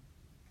believe.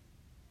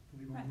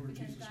 Believe on Right, the Lord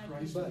because Jesus God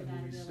Christ gives you and that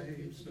we will be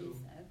ability saved, to so. do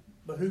so.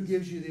 But who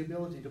gives you the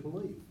ability to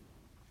believe?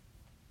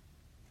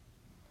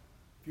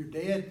 If you're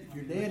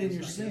dead in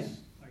your sin.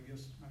 I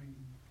guess,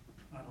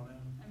 I don't know.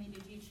 I mean,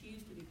 did you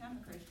choose to become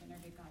a Christian, or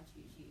did God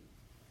choose you?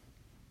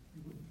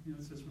 You know,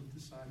 it says we've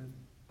decided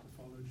to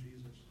follow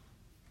Jesus.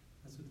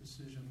 That's a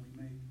decision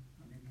we make.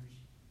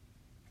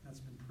 That's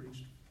been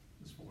preached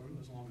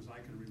as long as I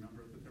can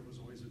remember, that there was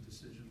always a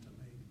decision to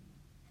make.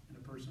 And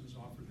a person is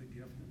offered the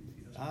gift, and if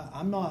he doesn't.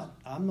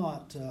 I'm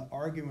not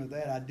arguing with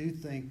that. I do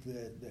think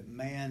that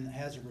man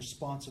has a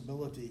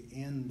responsibility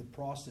in the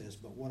process,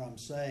 but what I'm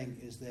saying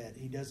is that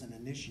he doesn't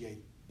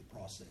initiate the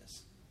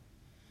process.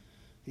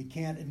 He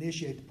can't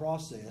initiate the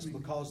process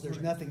because there's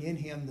right. nothing in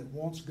him that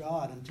wants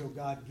God until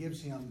God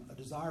gives him a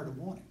desire to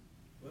want him.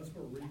 Well, that's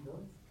where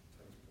rebirth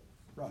takes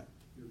place. Right.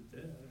 You're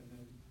dead, and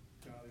then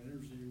God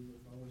enters you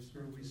with the Holy Are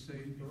Spirit. we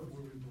saved before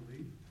we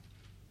believe?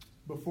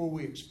 Before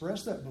we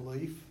express that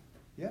belief,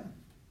 yeah.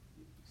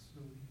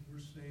 So we're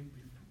saved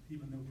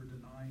even though we're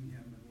denying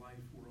him in life,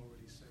 we're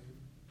already saved?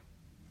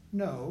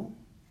 No.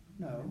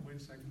 Wait a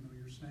second, though,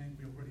 you're saying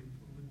we're already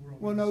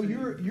Well, no,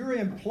 saved. you're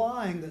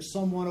implying that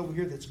someone over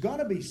here that's going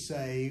to be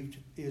saved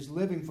is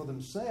living for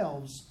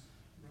themselves,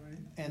 Right.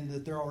 and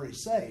that they're already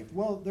saved.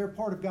 Well, they're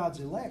part of God's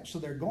elect, so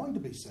they're going to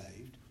be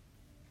saved,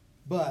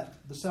 but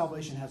the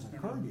salvation hasn't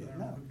occurred yet.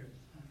 No. Okay.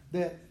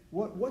 That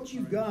what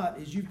you've got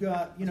is you've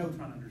got, you That's know. what I'm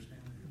trying to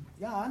understand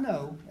here. Yeah, I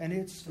know, and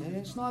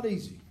it's not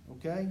easy.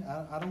 Okay,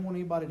 I don't want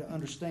anybody to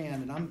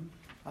understand, and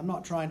I'm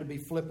not trying to be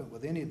flippant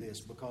with any of this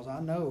because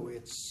I know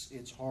it's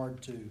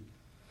hard to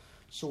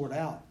sort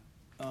out.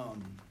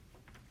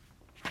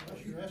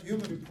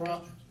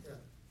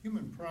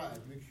 Human pride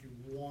makes you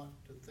want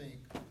to think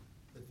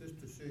that this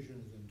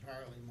decision is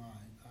entirely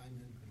mine. I'm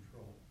in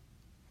control,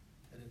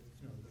 and it's,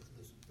 you know,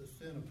 the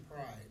sin of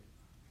pride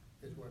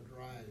is what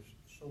drives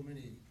so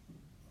many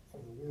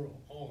of the world.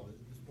 All of it.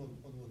 This is one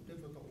of the most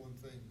difficult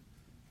things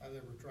I've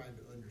ever tried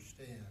to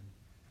understand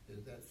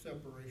is that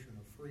separation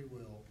of free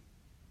will.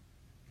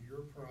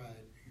 Your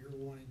pride, you're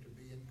wanting to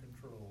be in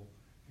control,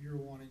 you're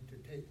wanting to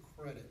take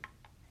credit,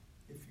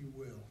 if you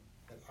will,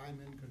 that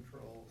I'm in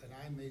control and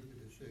I made the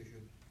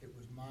decision, it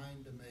was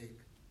mine to make,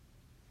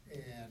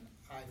 and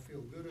I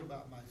feel good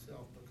about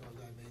myself because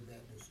I made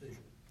that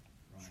decision.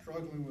 Right.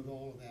 Struggling with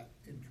all of that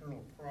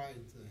internal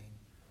pride thing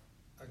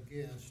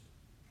against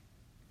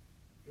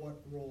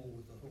what role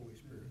with the Holy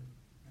Spirit.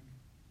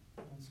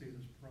 I don't see it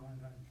as pride.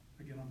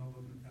 Again, I'm not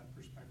looking at that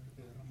perspective.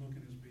 Yeah. I'm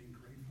looking as being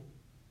grateful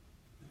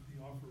that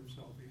the offer of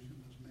salvation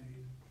was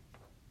made.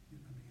 You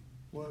know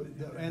what I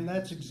mean? Well, and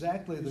that's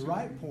exactly the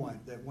right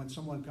point, that when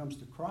someone comes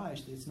to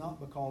Christ, it's not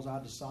because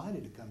I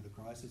decided to come to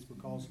Christ, it's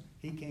because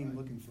he came Right.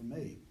 looking for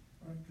me.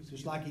 Right, 'cause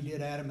Just like he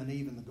did Adam and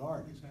Eve in the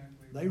garden.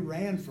 Exactly. They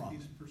ran from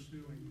He's it.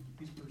 pursuing.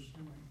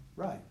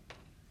 Right.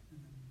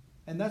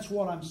 And that's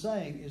what I'm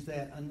saying, is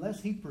that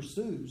unless he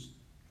pursues,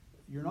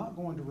 you're not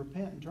going to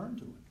repent and turn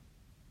to him.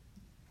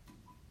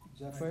 Is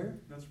that fair?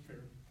 That's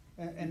fair.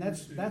 And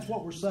that's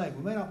what we're saying.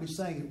 We may not be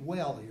saying it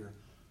well here,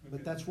 but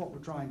Okay. that's what we're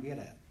trying to get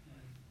at. Right.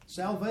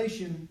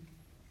 Salvation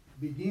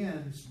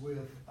begins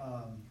with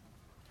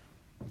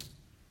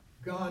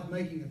God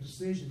making a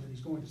decision that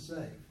he's going to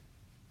save.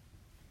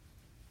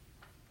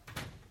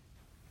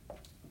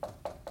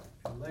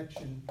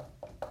 Election,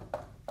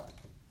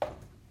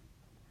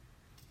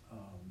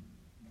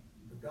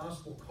 the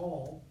gospel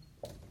call,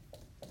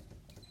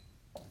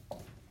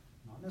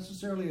 not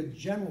necessarily a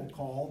general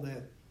call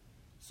that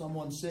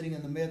someone sitting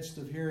in the midst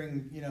of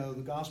hearing, you know,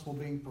 the gospel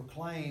being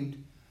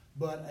proclaimed,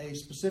 but a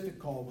specific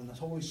call when the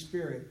Holy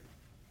Spirit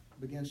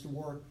begins to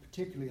work,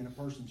 particularly in a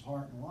person's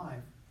heart and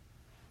life,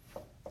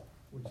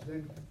 which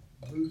then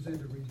moves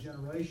into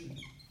regeneration.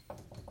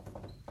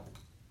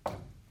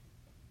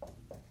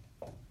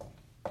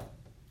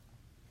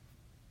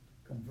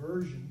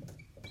 Conversion.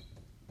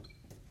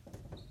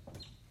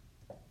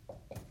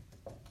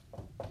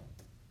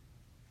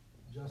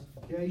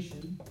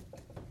 Justification.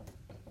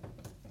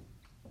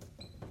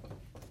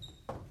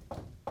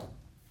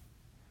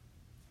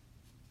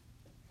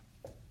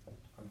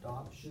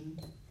 Adoption.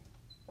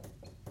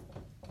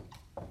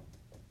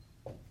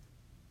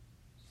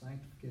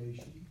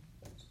 glorification,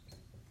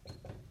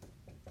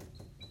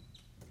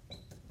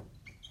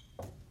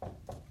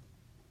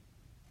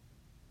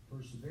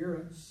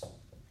 perseverance,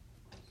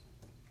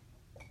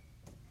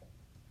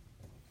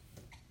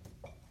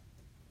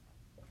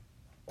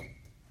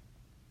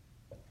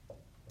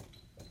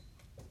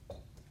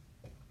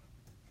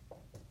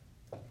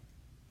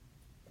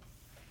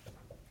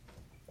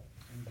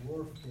 and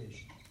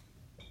glorification.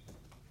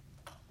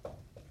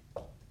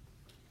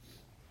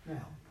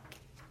 Now,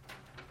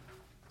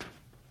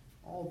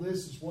 all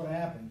this is what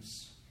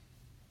happens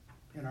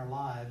in our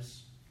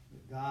lives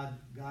that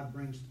God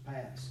brings to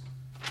pass.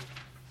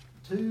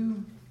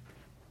 2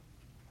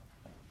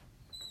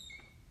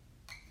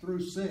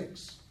 through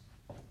 6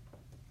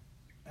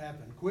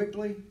 happen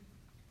quickly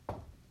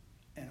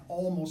and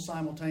almost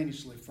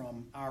simultaneously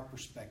from our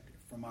perspective,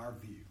 from our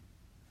view.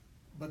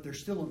 But there's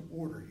still an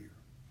order here.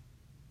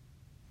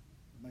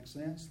 Make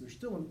sense? There's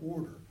still an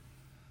order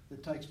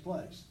that takes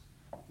place.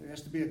 There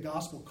has to be a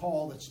gospel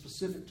call that's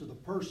specific to the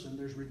person.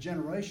 There's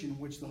regeneration,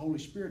 which the Holy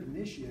Spirit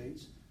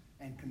initiates,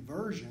 and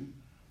conversion,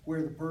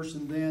 where the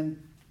person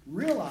then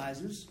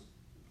realizes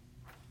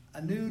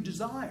a new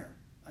desire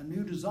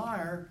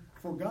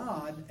for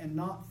God and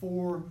not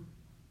for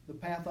the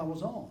path I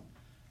was on.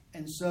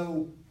 And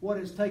so what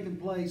has taken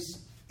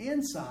place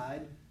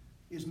inside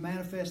is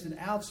manifested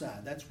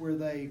outside. That's where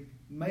they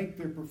make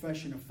their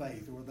profession of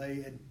faith, or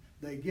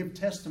they give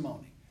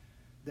testimony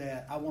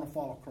that I want to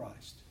follow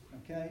Christ.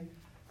 Okay?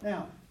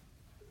 Now,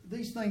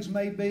 these things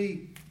may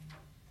be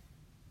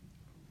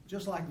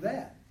just like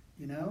that,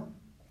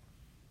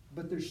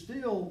 but there's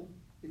still,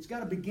 it's got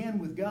to begin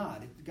with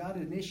God. God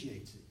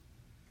initiates it.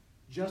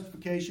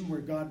 Justification, where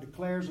God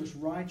declares us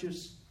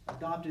righteous,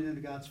 adopted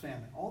into God's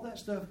family. All that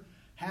stuff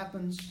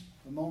happens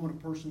the moment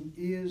a person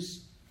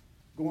is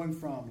going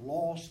from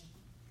lost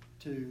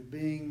to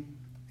being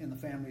in the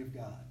family of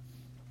God.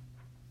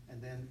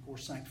 And then, of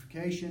course,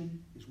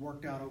 sanctification is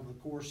worked out over the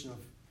course of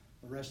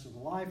the rest of the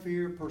life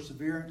here.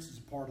 Perseverance is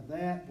a part of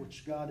that,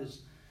 which God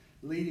is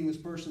leading this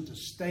person to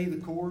stay the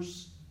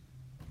course.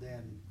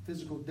 Then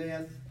physical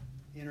death,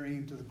 entering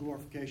into the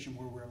glorification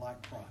where we're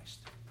like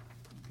Christ.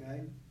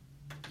 Okay?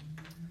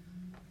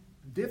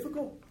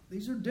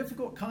 These are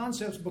difficult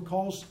concepts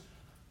because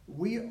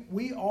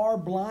we are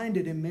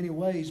blinded in many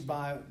ways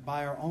by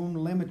our own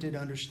limited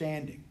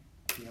understanding.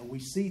 We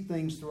see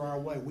things through our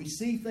way. We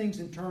see things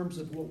in terms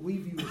of what we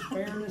view as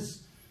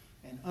fairness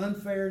and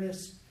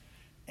unfairness.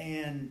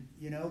 And,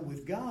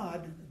 with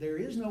God, there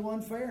is no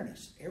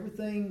unfairness.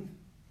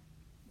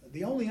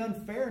 The only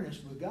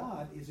unfairness with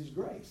God is His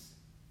grace,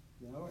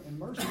 and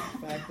mercy.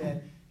 The fact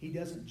that He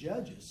doesn't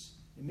judge us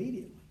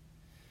immediately.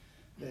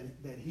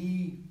 That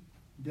He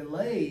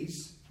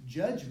delays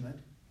judgment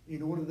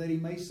in order that He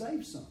may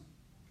save some.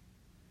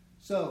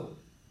 So,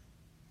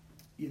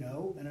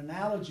 an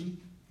analogy,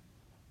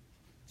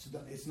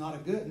 it's not a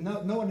good,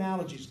 no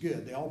analogy is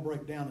good. They all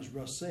break down, as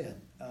Russ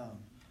said.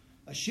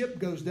 A ship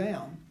goes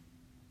down.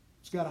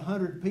 It's got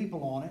 100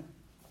 people on it,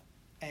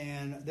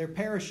 and they're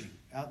perishing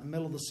out in the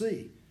middle of the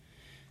sea.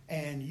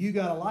 And you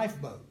got a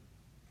lifeboat,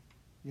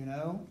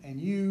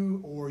 and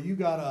you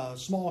got a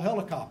small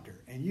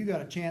helicopter, and you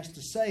got a chance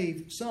to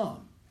save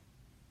some.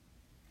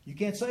 You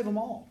can't save them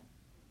all.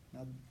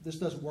 Now, this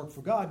doesn't work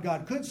for God.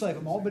 God could save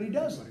them all, but He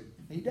doesn't.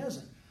 He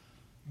doesn't.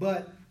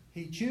 But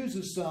He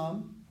chooses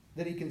some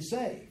that He can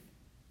save.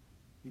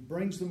 He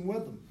brings them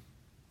with Him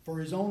for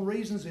His own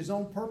reasons, His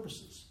own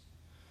purposes.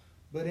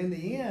 But in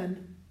the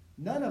end,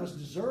 none of us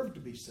deserve to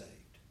be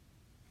saved.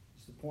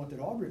 It's the point that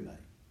Audrey made.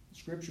 The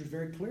Scripture is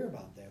very clear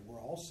about that. We're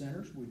all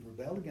sinners. We've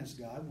rebelled against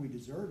God. We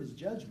deserve His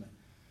judgment.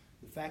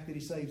 The fact that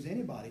He saves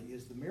anybody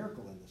is the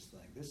miracle in this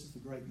thing. This is the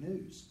great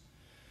news.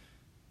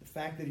 The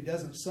fact that He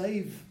doesn't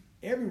save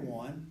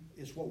everyone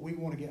is what we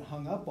want to get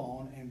hung up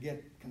on and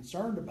get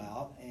concerned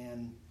about.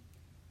 And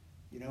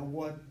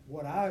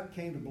what I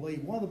came to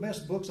believe, one of the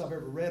best books I've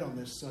ever read on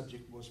this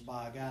subject was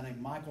by a guy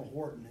named Michael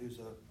Horton, who's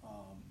a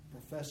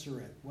professor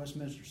at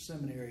Westminster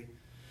Seminary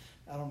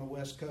out on the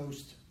West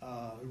Coast,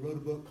 who wrote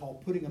a book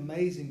called Putting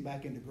Amazing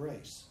Back into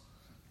Grace.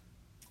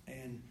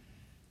 And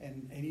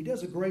he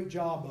does a great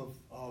job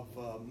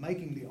of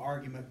making the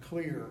argument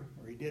clear,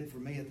 or he did for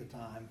me at the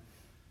time,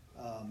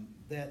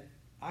 that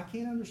I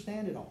can't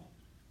understand it all.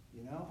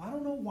 I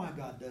don't know why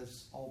God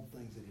does all the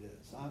things that He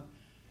does.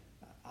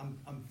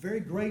 I'm very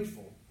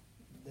grateful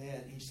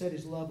that He set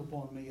His love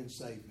upon me and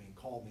saved me and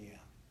called me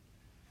out.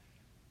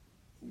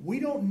 We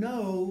don't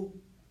know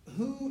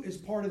who is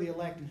part of the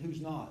elect and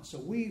who's not. So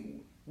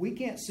we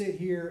can't sit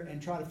here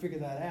and try to figure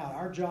that out.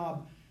 Our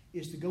job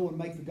is to go and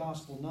make the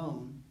gospel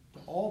known to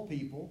all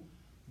people,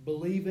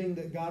 believing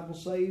that God will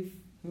save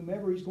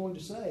whomever He's going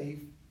to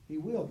save. He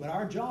will. But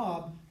our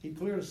job, He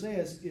clearly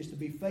says, is to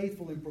be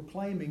faithful in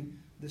proclaiming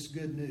this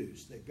good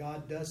news, that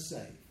God does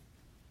save.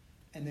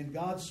 And then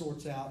God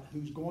sorts out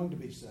who's going to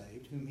be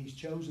saved, whom He's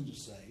chosen to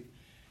save.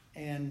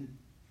 And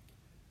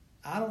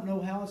I don't know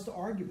how else to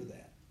argue with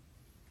that.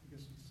 I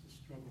guess it's a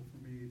struggle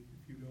for me.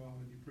 If you go out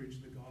and you preach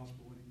the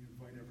gospel and you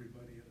invite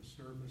everybody at a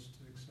service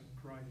to accept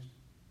Christ,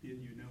 yet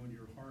in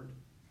your heart,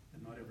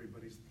 and not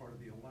everybody's part of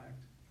the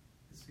elect,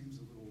 it seems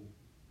a little.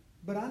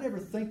 But I never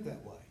think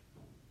that way.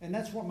 And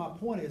that's what my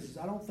point is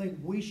I don't think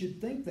we should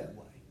think that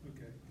way.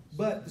 Okay.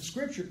 But the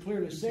Scripture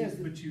clearly says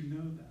that. But you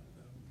know that,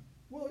 though.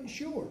 Well,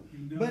 sure.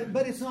 You know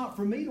But it's not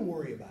for me to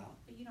worry about.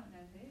 But you don't know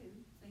who,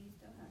 so you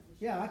still have to.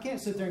 Yeah, I can't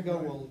sit there and go,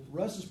 well,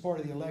 Russ is part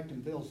of the elect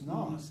and Bill's No, I'm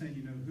not. not saying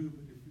you know who,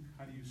 but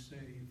how do you say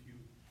if you.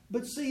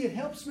 But see, it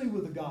helps me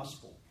with the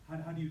gospel. How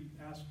do you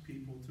ask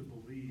people to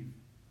believe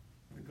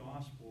the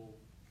gospel?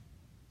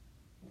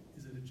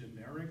 Is it a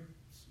generic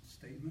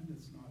statement?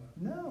 It's not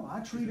a. No, I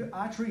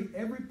treat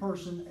every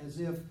person as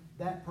if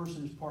that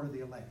person is part of the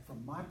elect.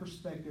 From my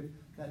perspective,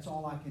 that's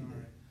all I can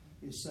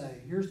do, is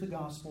say, here's the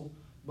gospel,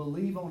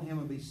 believe on him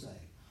and be saved.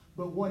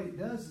 But what it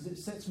does is it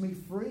sets me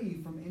free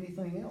from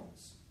anything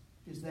else.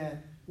 Is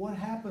that what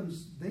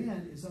happens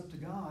then is up to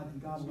God and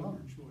God It's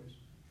alone. your choice.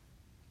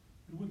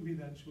 It wouldn't be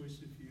that choice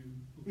if you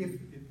believe,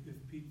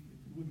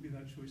 it wouldn't be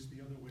that choice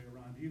the other way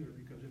around either,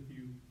 because if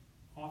you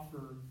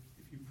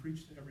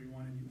preach to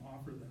everyone and you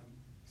offer them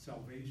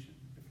salvation,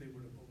 if they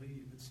were to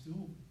believe, it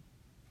still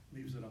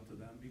leaves it up to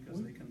them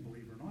because they can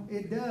believe or not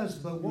believe. It does,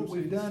 but what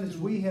we've done is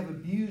we have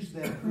abused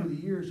that through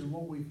the years, and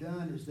what we've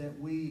done is that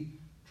we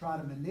try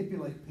to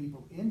manipulate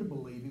people into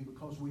believing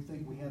because we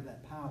think we have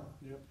that power.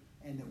 Yep.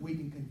 And that we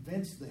can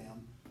convince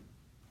them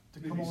to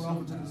Maybe come on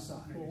over to the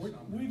somehow. side.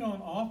 Well, we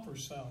don't offer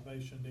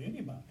salvation to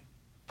anybody.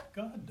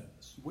 God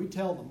does. We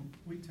tell them,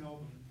 We tell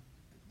them.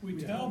 We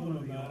We tell them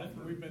have the about it.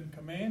 offer. We've been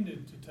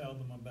commanded to tell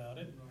them about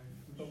it.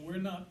 But we're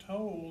not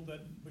told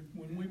that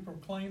when we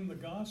proclaim the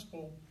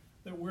gospel,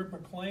 that we're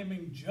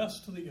proclaiming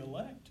just to the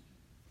elect.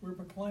 We're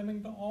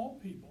proclaiming to all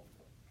people.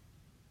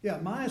 yeah,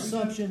 my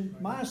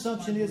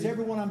assumption is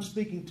everyone I'm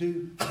speaking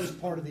to is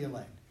part of the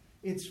elect.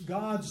 It's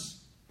God's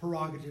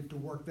prerogative to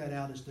work that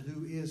out as to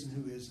who is and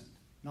who isn't,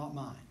 not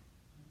mine.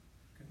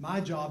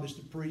 My job is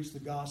to preach the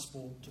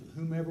gospel to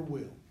whomever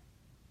will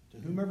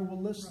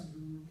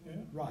listen. Yeah?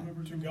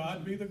 Right. To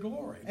God be the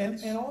glory.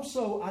 And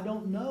also, I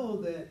don't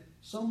know that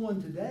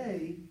someone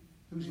today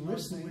who's They might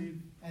listening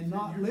believe and 10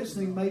 not years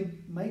listening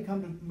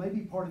from may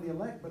be part of the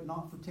elect, but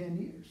not for 10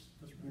 years.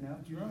 That's You know,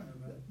 You don't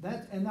know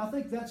that. and I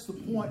think that's the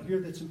point here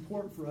that's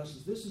important for us.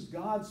 Is this is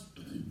God's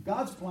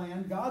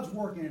plan? God's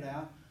working it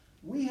out.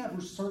 We have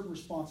certain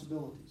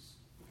responsibilities.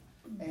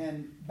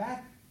 And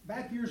back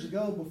years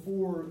ago,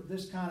 before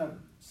this kind of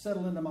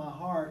settled into my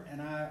heart,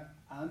 and I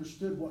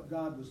understood what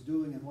God was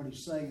doing and what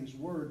He's saying in His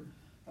Word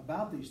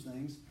about these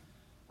things,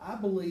 I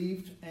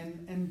believed,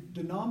 and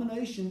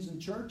denominations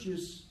and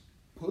churches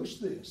push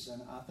this,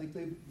 and I think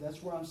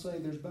that's where I'm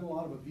saying there's been a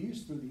lot of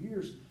abuse through the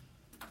years.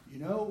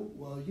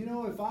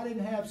 If I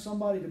didn't have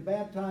somebody to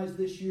baptize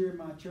this year in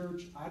my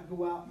church, I'd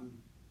go out and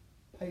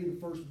pay the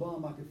first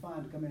bum I could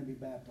find to come in and be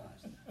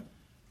baptized.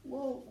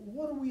 Well,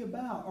 what are we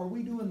about? Are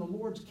we doing the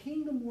Lord's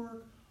kingdom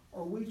work?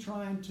 Or are we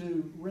trying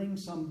to ring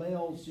some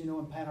bells,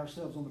 and pat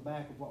ourselves on the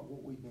back of what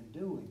we've been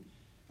doing?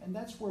 And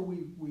that's where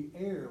we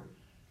err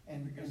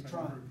and I guess try.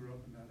 I never grew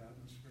up in that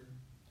atmosphere.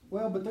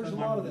 Well, but there's a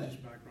My lot of religious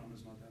that. background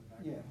is not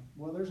that Yeah. background.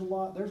 Well,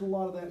 there's a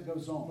lot of that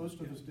goes on. Most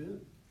of us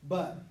did.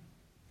 But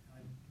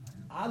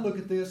I look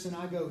at this and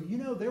I go,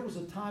 there was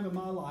a time in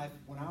my life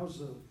when I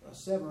was a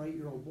 7 or 8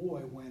 year old boy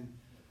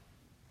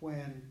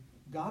when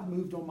God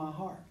moved on my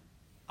heart.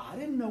 I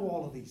didn't know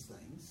all of these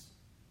things.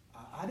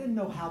 I didn't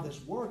know how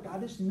this worked. I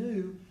just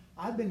knew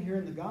I'd been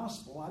hearing the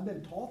gospel. I'd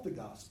been taught the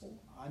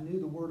gospel. I knew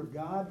the Word of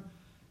God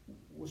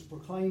was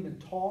proclaimed and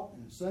taught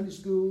in Sunday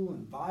school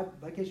and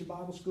vacation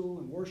Bible school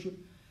and worship.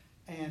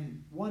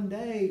 And one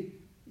day,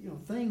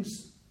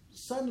 things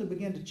suddenly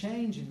began to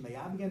change in me.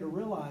 I began to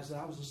realize that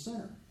I was a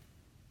sinner.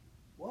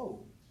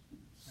 Whoa,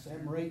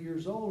 7 or 8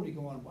 years old, you're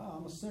going, wow,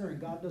 I'm a sinner and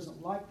God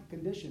doesn't like the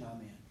condition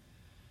I'm in.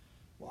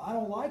 Well, I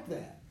don't like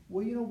that.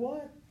 Well, you know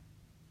what?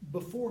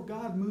 Before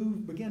God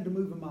began to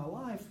move in my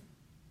life,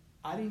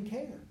 I didn't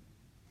care.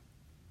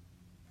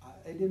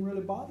 It didn't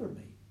really bother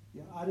me.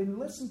 I didn't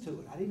listen to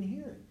it. I didn't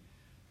hear it.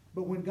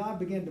 But when God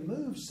began to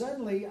move,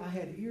 suddenly I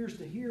had ears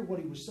to hear what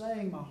He was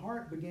saying. My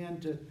heart began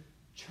to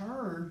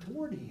churn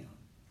toward Him.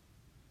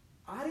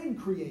 I didn't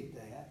create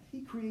that.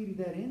 He created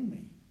that in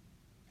me.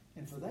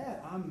 And for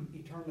that, I'm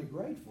eternally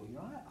grateful.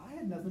 I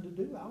had nothing to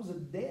do. I was a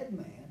dead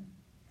man,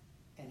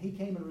 and He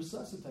came and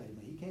resuscitated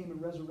me. He came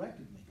and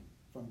resurrected me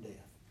from death.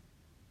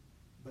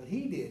 But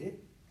He did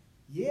it.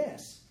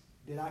 Yes.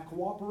 Did I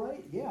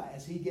cooperate? Yeah.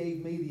 As He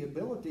gave me the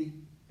ability,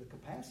 the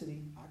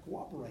capacity, I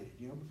cooperated.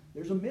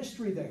 There's a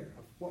mystery there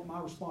of what my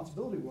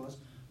responsibility was,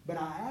 but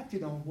I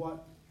acted on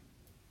what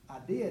I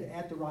did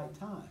at the right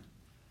time.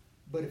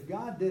 But if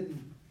God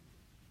didn't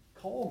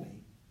call me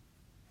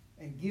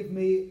and give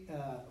me,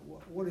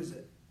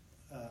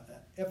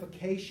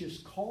 efficacious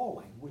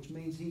calling, which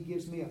means He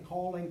gives me a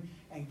calling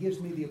and gives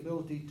me the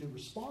ability to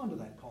respond to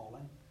that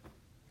calling,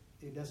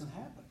 it doesn't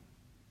happen.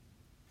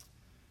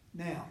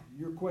 Now,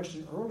 your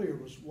question earlier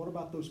was, what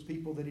about those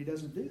people that He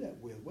doesn't do that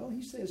with? Well,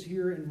 He says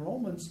here in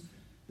Romans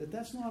that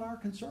that's not our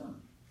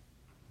concern.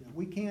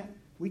 We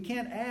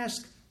can't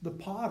ask the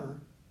potter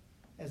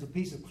as a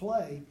piece of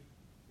clay,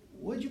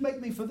 what'd you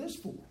make me for this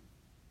for?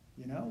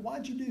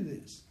 Why'd you do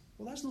this?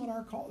 Well, that's not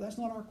our call. That's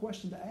not our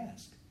question to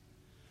ask.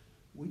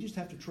 We just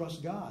have to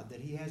trust God that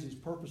He has His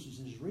purposes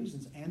and His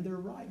reasons, and they're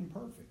right and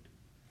perfect.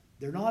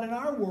 They're not in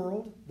our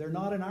world. They're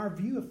not in our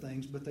view of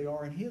things, but they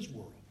are in His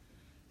world.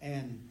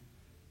 And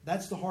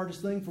that's the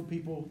hardest thing for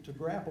people to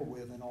grapple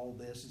with in all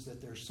this, is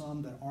that there's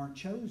some that aren't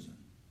chosen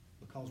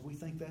because we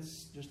think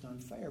that's just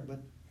unfair.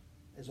 But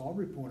as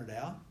Aubrey pointed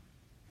out,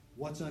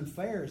 what's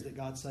unfair is that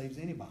God saves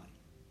anybody.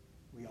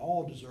 We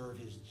all deserve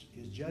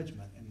His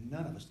judgment, and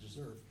none of us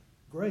deserve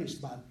grace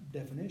by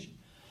definition.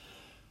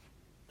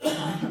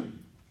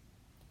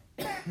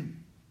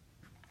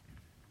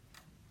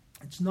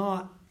 It's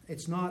not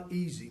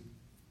easy.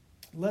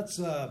 Let's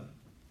look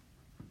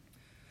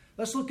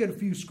at a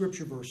few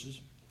scripture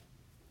verses.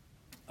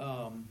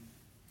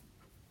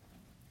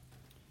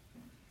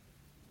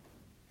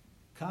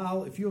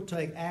 Kyle, if you'll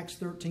take Acts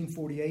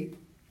 13:48.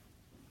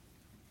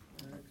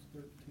 Acts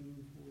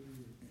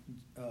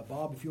 13:48.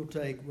 Bob, if you'll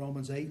take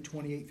Romans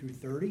 8:28 through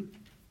 30.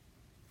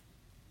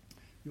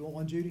 You want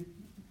one, Judy?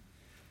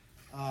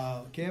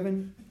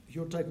 Kevin, if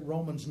you'll take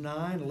Romans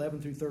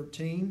 9:11 through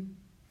 13.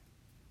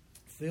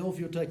 Phil, if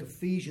you'll take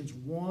Ephesians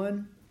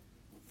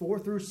 1:4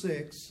 through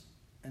 6,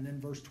 and then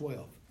verse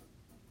 12.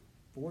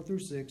 4 through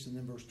 6, and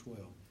then verse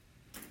 12.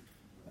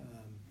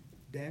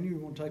 Daniel, you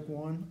want to take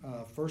one?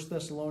 1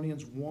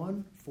 Thessalonians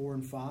 1:4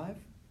 and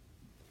 5.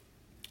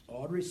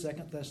 Audrey,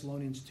 2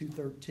 Thessalonians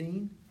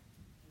 2:13.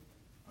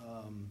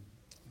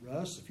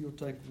 Russ, if you'll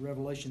take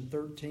Revelation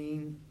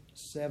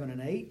 13:7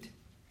 and 8.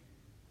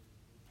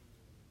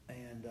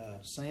 And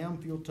Sam,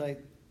 if you'll take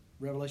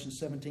Revelation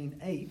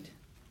 17:8.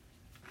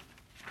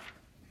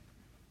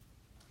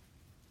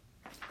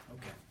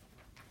 Okay.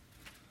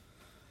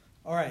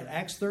 All right,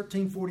 Acts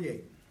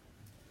 13:48.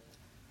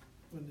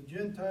 When the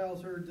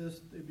Gentiles heard this,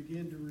 they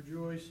began to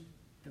rejoice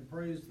and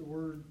praise the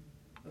word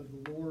of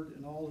the Lord,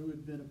 and all who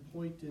had been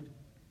appointed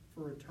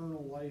for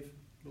eternal life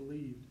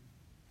believed.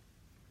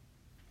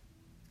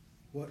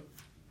 What?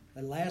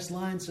 That last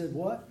line said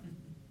what?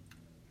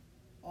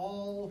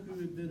 All who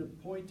had been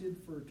appointed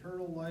for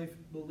eternal life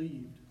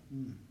believed.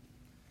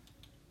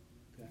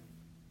 Okay.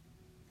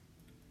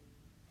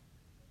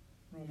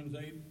 Romans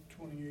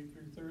 8:28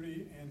 through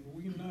 30, and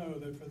we know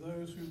that for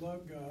those who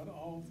love God,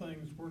 all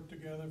things work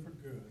together for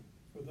good,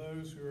 for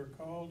those who are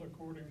called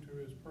according to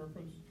His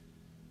purpose.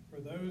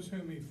 For those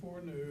whom He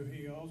foreknew,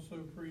 He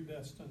also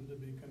predestined to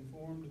be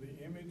conformed to the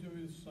image of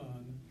His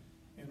Son,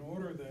 in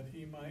order that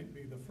He might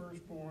be the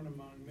firstborn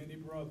among many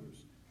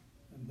brothers.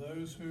 And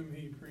those whom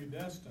He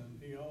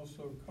predestined, He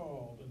also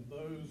called, and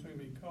those whom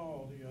He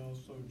called, He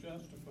also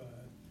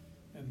justified,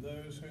 and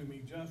those whom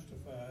He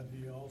justified,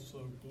 He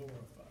also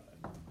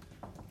glorified.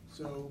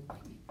 So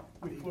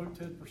We quote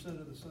 10%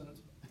 of the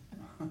sentence.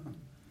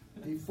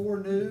 He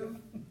foreknew,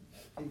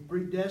 He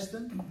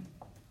predestined,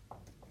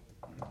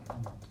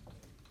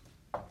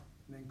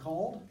 and then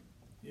called,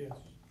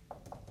 Yes.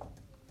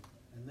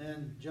 and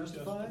then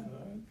justified,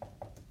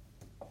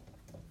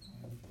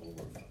 And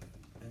glorified.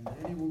 and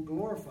then He will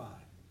glorify.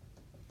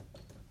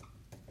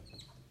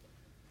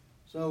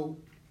 So,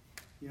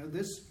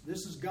 this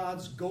is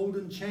God's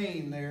golden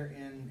chain there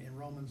in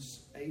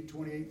Romans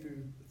 8:28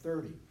 through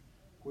 30,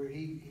 where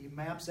He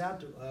maps out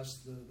to us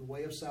the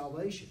way of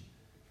salvation,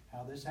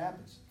 how this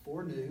happens.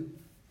 Foreknew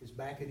is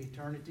back in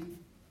eternity.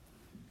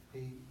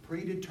 He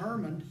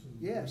predetermined,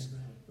 yes,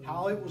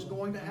 how it was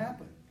going to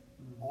happen.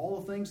 All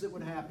the things that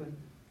would happen,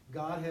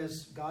 God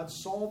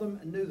saw them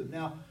and knew them.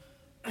 Now,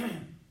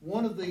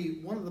 one of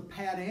the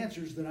pat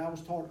answers that I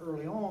was taught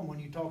early on when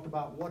you talked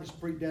about what is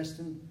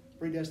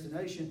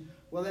predestination,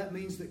 well, that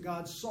means that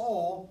God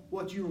saw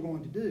what you were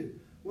going to do.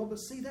 Well, but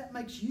see, that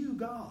makes you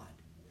God.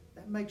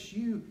 That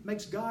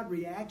makes God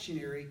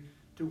reactionary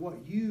to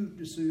what you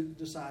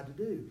decide to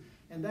do.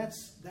 And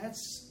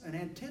that's an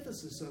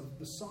antithesis of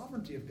the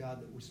sovereignty of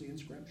God that we see in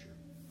Scripture.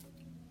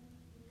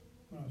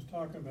 When I was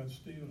talking about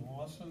Stephen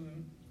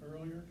Lawson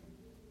earlier,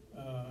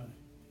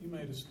 he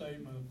made a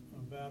statement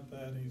about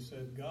that. He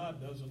said, God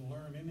doesn't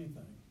learn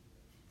anything.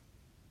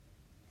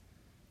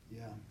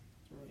 Yeah.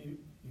 He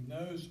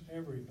knows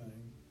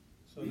everything,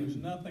 so there's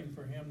nothing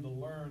for Him to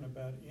learn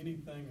about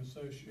anything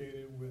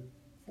associated with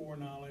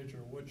foreknowledge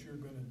or what you're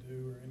going to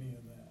do or any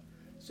of that.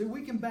 So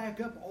we can back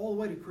up all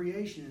the way to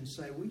creation and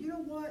say, well, you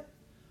know what?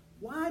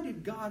 Why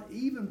did God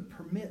even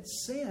permit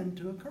sin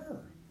to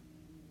occur?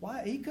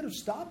 Why? He could have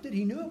stopped it.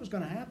 He knew it was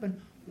going to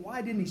happen.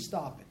 Why didn't He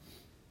stop it?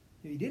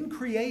 He didn't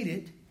create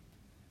it,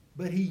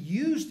 but He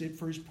used it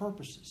for His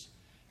purposes.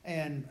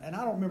 And I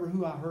don't remember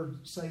who I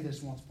heard say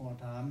this once upon a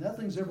time.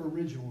 Nothing's ever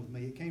original with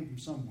me. It came from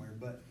somewhere.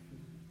 But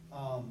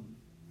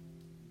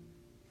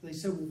they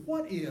said, well,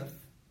 what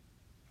if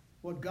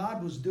what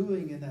God was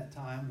doing in that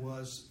time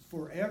was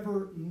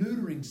forever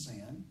neutering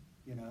sin,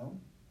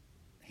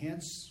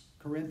 hence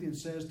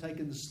Corinthians says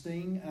taking the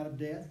sting out of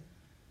death.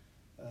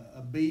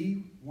 A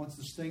bee, once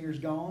the stinger's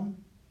gone,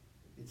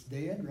 it's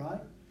dead,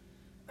 right?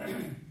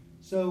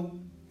 So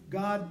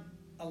God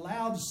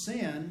allowed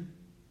sin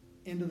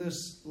into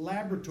this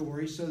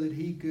laboratory so that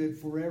He could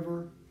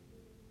forever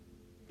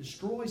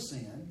destroy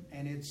sin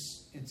and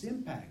its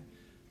impact.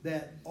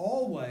 that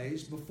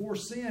always, before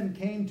sin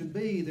came to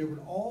be, there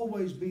would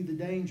always be the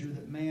danger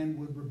that man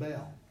would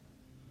rebel.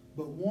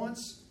 But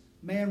once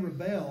man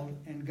rebelled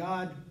and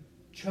God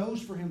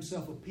chose for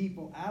himself a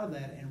people out of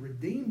that and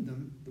redeemed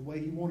them the way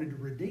he wanted to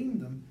redeem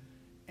them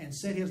and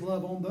set his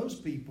love on those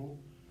people,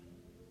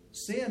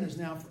 sin is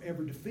now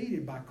forever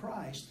defeated by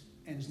Christ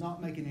and is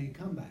not making any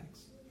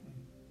comebacks.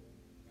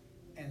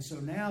 And so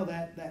now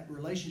that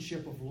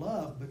relationship of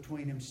love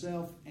between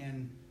himself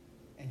and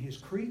his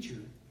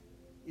creature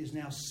is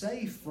now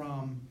safe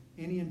from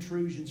any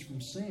intrusions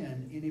from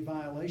sin, any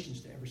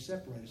violations to ever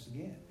separate us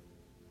again.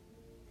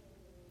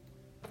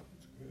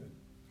 That's good.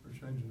 We're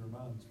changing our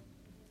minds.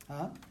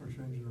 Huh? We're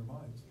changing our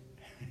minds.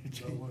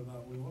 So whether or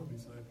not we want to be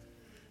saved.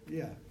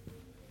 Yeah.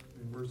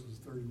 In verses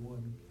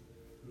 31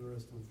 to the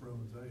rest of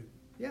Romans 8.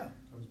 Yeah.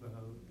 Talks about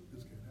how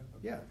this can't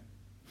happen. Yeah.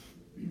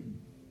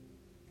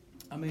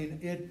 I mean,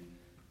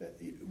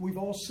 we've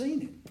all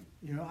seen it.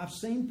 You know, I've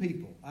seen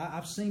people.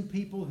 I've seen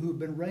people who have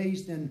been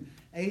raised in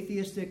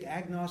atheistic,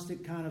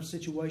 agnostic kind of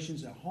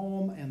situations at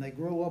home, and they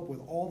grow up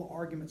with all the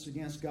arguments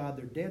against God.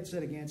 They're dead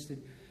set against it.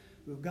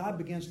 But God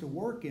begins to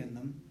work in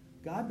them.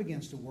 God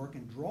begins to work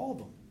and draw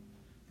them.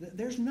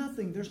 There's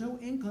no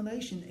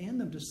inclination in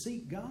them to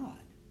seek God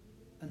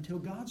until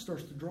God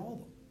starts to draw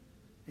them.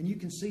 And you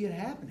can see it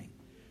happening.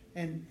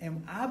 And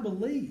I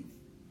believe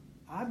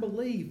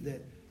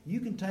that you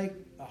can take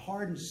a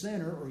hardened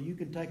sinner, or you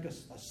can take a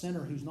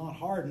sinner who's not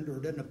hardened or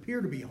doesn't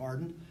appear to be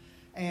hardened,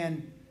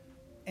 and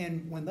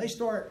when they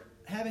start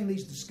having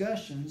these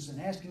discussions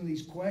and asking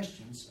these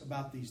questions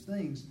about these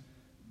things,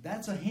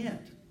 that's a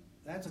hint.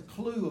 That's a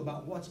clue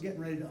about what's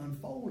getting ready to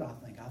unfold, I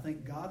think. I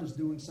think God is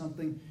doing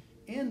something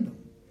in them.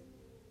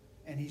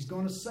 And He's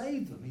going to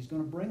save them. He's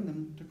going to bring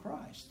them to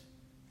Christ.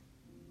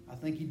 I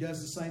think He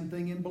does the same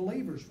thing in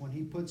believers when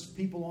He puts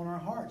people on our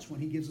hearts,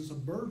 when He gives us a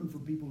burden for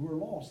people who are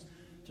lost,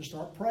 to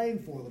start praying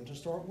for them, to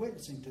start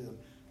witnessing to them.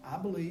 I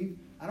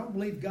don't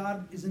believe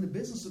God is in the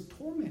business of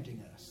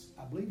tormenting us.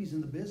 I believe He's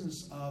in the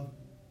business of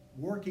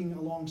working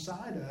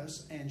alongside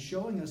us and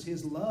showing us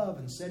His love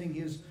and setting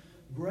His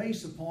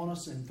grace upon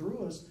us and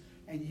through us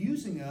and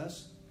using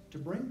us to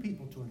bring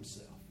people to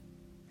Himself.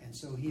 And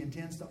so He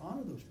intends to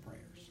honor those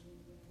prayers.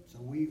 So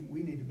we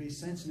need to be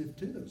sensitive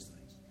to those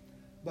things.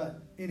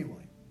 But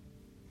anyway,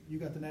 you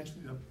got the next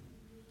one?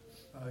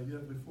 Yep.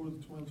 Yet before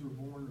the twins were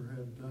born or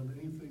had done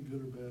anything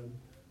good or bad,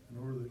 in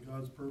order that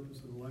God's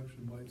purpose and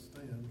election might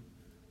stand,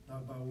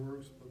 not by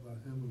works, but by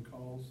Him who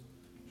calls,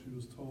 she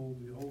was told,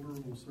 the older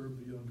will serve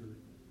the younger,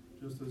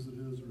 just as it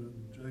is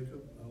written,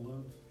 Jacob I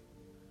loved,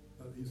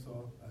 but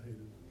Esau I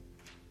hated.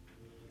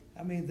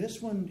 I mean,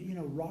 this one,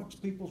 rocks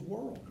people's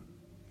world.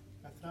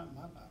 That's not in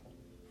my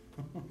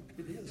Bible.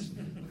 It is.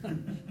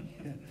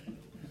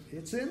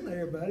 It's in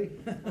there, buddy.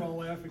 We're all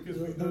laughing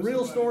because The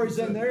real story's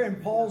in there,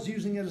 and Paul's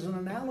using it as an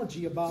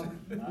analogy about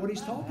what he's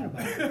talking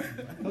about.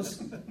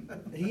 Because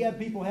he had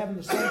people having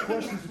the same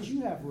questions that you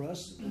have,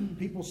 Russ.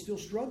 People still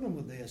struggling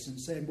with this and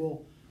saying,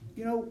 well,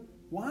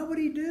 why would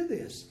he do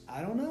this?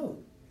 I don't know.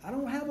 I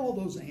don't have all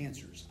those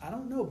answers. I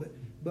don't know.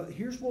 But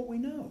here's what we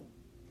know.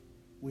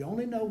 We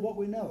only know what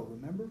we know,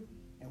 remember?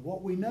 And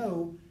what we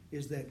know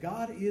is that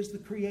God is the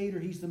creator.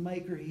 He's the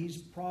maker. He's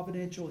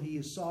providential. He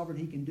is sovereign.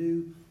 He can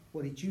do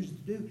what He chooses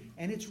to do.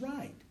 And it's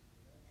right.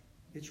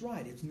 It's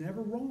right. It's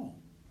never wrong.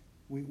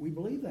 We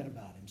believe that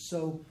about Him.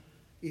 So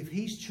if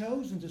He's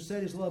chosen to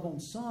set His love on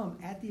some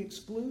at the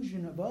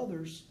exclusion of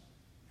others,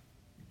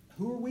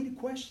 who are we to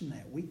question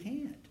that? We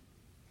can't.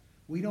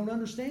 We don't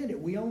understand it.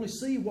 We only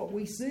see what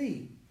we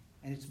see.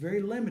 And it's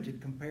very limited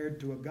compared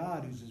to a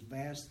God who's as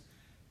vast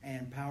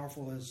and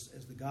powerful as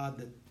the God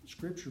that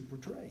Scripture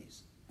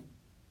portrays,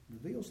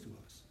 reveals to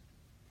us.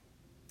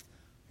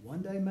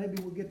 One day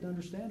maybe we'll get to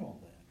understand all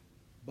that.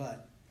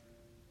 But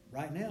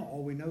right now,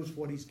 all we know is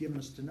what He's given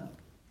us to know.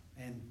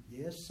 And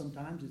yes,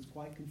 sometimes it's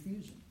quite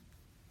confusing.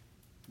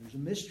 There's a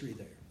mystery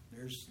there.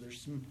 There's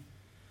some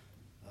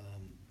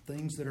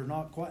things that are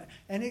not quite...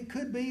 And it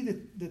could be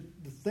that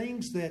the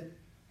things that...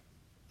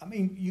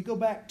 you go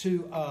back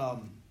to,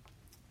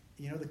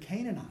 the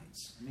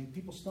Canaanites.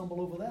 People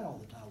stumble over that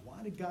all the time.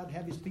 Why did God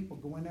have His people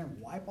go in there and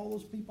wipe all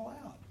those people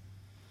out?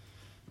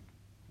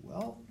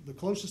 Well, the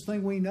closest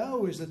thing we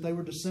know is that they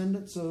were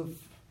descendants of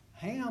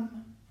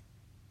Ham,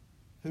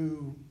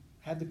 who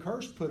had the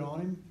curse put on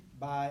him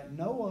by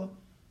Noah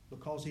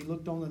because he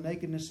looked on the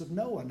nakedness of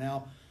Noah.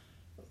 Now,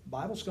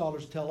 Bible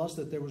scholars tell us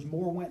that there was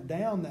more went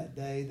down that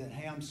day that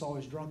Ham saw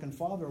his drunken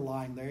father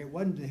lying there. It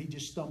wasn't that he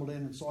just stumbled in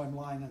and saw him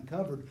lying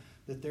uncovered,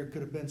 that there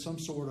could have been some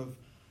sort of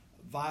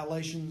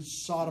violation,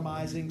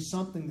 sodomizing,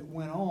 something that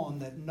went on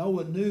that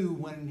Noah knew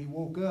when he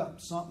woke up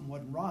something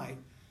wasn't right.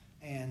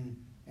 And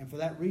for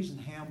that reason,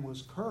 Ham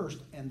was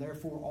cursed, and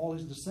therefore all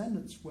his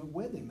descendants went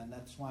with him, and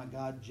that's why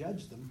God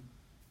judged them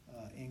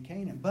in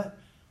Canaan. But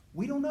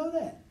we don't know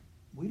that.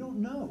 We don't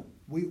know.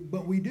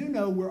 But we do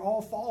know we're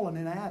all fallen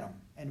in Adam,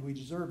 and we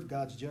deserve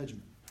God's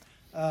judgment.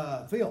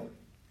 Phil?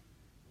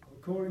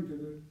 According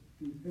to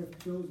He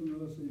hath chosen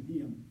us in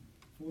Him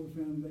for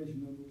the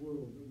foundation of the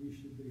world, that we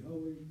should be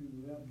holy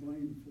and without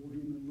blame before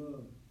Him in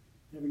love,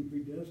 having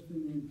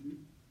predestined in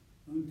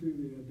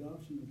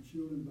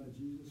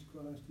Jesus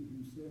Christ to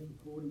himself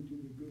according to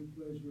the good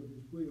pleasure of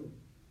his will,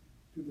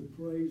 to the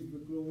praise of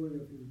the glory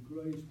of his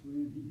grace,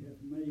 wherein he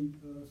hath made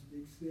us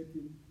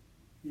accepted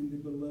in the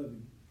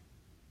beloved.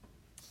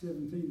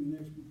 17, the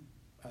next one.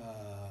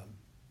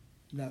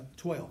 No,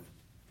 12.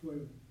 12.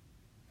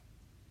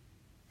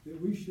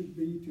 That we should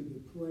be to the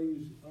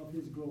praise of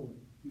his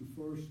glory, who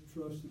first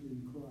trusted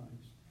in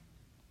Christ.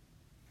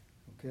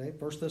 Okay,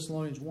 1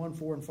 Thessalonians 1,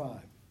 4, and 5.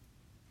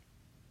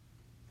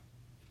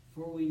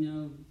 For we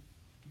know,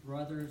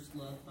 brothers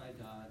loved by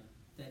God,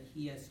 that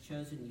he has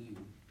chosen you,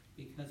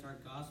 because our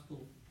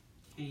gospel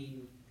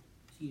came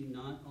to you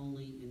not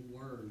only in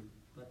word,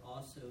 but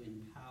also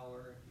in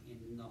power and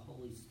in the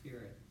Holy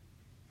Spirit,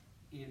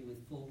 and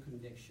with full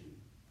conviction.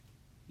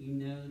 You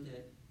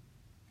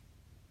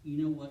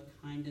know what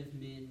kind of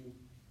men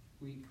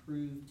we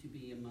prove to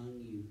be among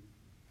you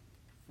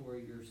for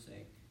your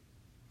sake.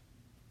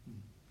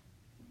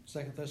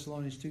 2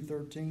 Thessalonians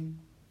 2:13.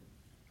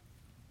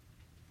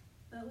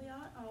 But we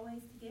ought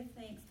always to give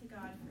thanks to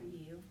God for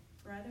you,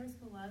 brothers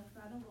beloved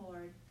by the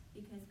Lord,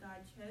 because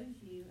God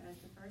chose you as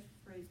the first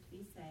fruits to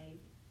be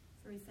saved,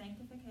 through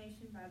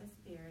sanctification by the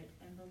Spirit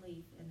and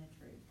belief in the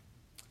truth.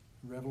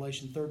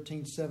 Revelation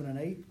 13, 7 and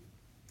 8.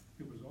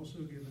 It was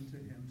also given to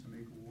him to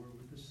make war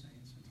with the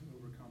saints and to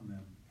overcome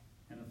them,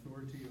 and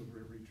authority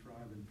over every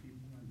tribe and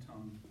people and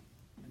tongue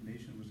and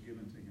nation was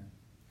given to him.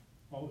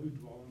 All who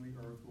dwell on the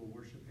earth will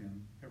worship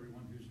him,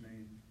 everyone whose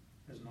name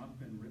has not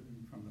been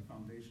written from the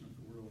foundation of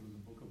the world in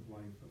the book of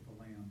life of the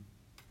Lamb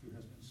who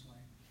has been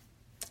slain.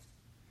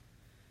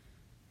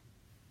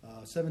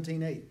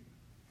 17:8.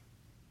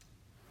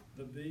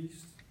 The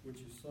beast which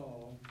you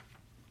saw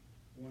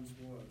once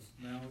was,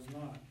 now is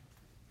not,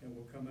 and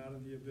will come out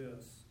of the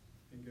abyss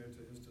and go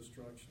to his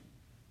destruction.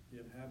 The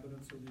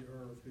inhabitants of the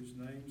earth, whose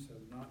names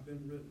have not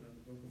been written in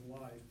the book of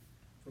life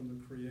from the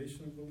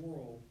creation of the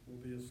world, will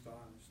be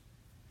astonished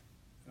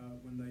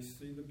when they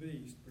see the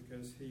beast,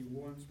 because he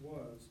once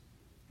was,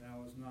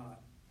 now is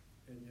not,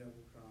 and yet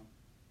will come.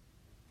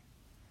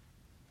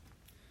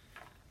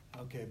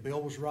 Okay,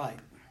 Bill was right.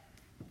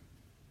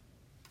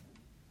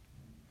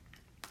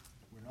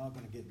 We're not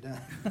going to get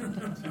done.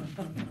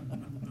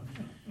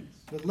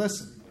 But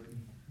listen,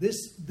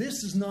 this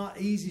is not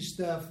easy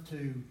stuff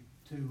to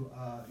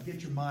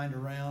get your mind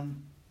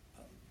around.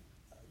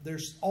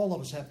 There's all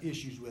of us have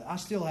issues with. I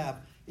still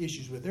have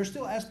issues with. There's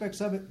still aspects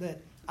of it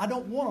that I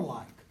don't want to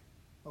like.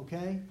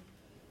 Okay,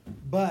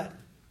 but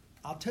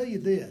I'll tell you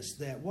this: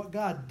 that what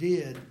God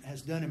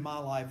has done in my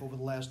life over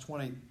the last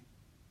 20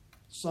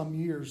 some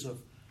years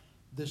of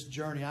this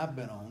journey I've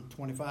been on,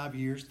 25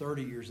 years,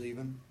 30 years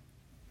even,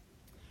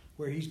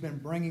 where He's been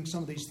bringing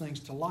some of these things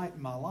to light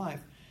in my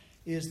life,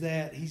 is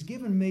that He's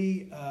given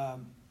me a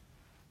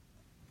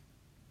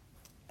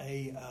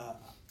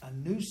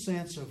new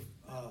sense of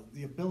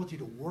the ability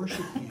to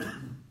worship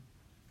Him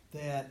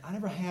that I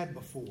never had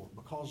before,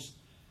 because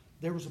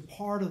there was a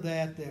part of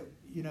that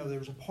there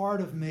was a part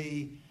of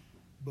me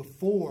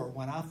before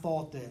when I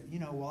thought that,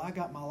 well, I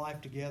got my life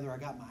together, I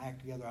got my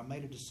act together, I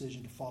made a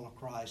decision to follow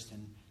Christ,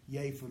 and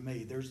yay for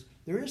me.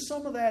 There is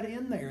some of that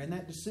in there, in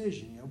that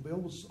decision.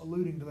 Bill was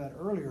alluding to that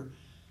earlier,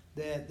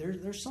 that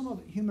there's some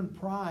of human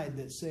pride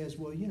that says,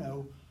 well,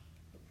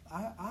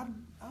 I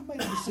made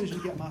a decision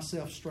to get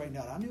myself straightened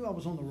out. I knew I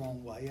was on the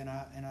wrong way, and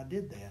I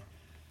did that.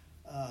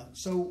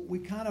 So we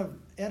kind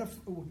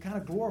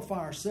of glorify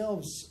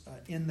ourselves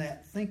in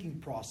that thinking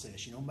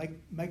process.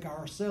 Make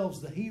ourselves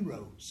the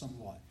hero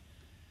somewhat.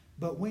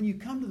 But when you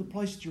come to the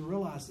place that you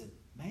realize that,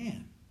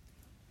 man,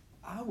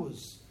 I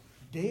was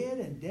dead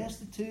and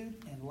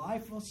destitute and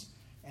lifeless,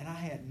 and I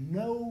had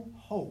no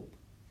hope.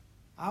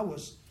 I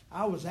was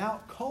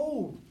out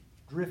cold,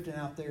 drifting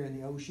out there in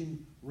the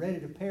ocean, ready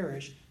to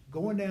perish,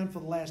 going down for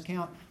the last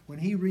count, when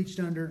He reached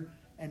under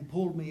and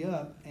pulled me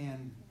up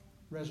and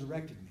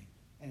resurrected me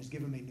and has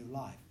given me new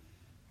life.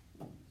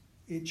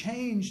 It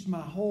changed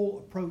my whole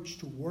approach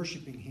to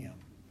worshiping Him,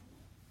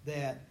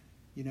 that,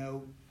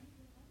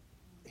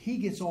 He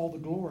gets all the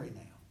glory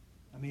now.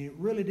 I mean, it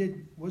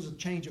really was a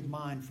change of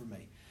mind for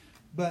me.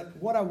 But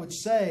what I would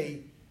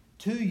say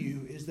to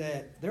you is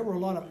that there were a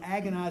lot of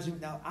agonizing.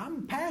 Now,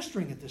 I'm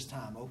pastoring at this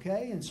time,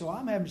 okay? And so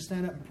I'm having to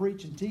stand up and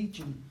preach and teach,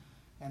 and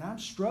I'm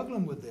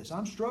struggling with this.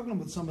 I'm struggling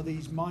with some of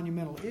these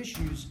monumental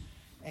issues,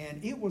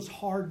 and it was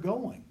hard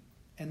going.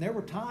 And there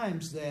were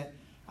times that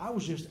I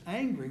was just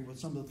angry with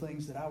some of the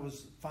things that I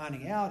was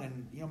finding out,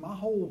 and my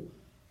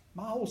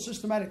whole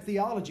systematic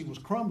theology was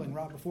crumbling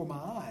right before my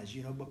eyes,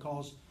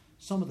 because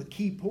some of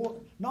the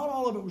not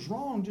all of it was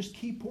wrong, just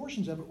key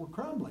portions of it were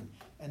crumbling,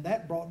 and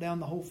that brought down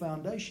the whole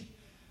foundation.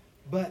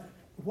 But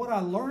what I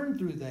learned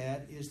through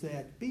that is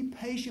that be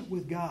patient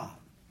with God.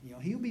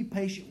 He'll be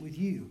patient with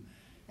you,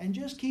 and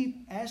just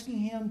keep asking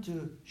Him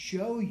to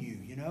show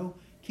you.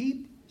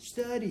 Keep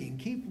studying,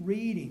 keep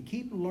reading,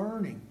 keep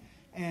learning,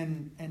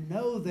 and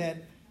know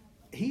that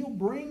He'll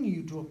bring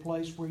you to a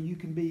place where you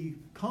can be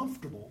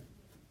comfortable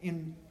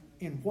in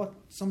what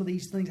some of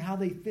these things, how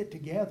they fit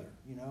together,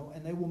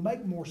 and they will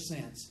make more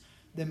sense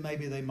than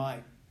maybe they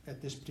might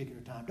at this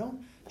particular time.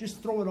 Don't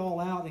just throw it all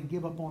out and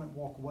give up on it and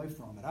walk away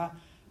from it.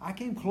 I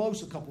came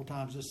close a couple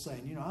times just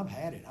saying, I've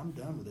had it. I'm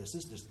done with this.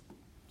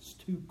 It's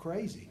too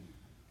crazy.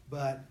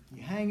 But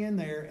you hang in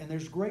there, and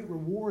there's great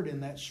reward in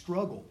that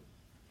struggle.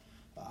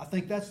 I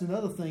think that's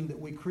another thing that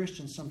we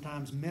Christians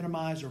sometimes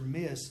minimize or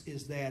miss,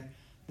 is that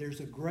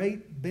there's a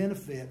great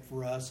benefit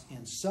for us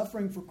in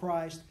suffering for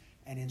Christ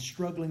and in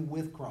struggling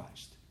with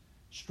Christ,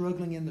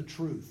 struggling in the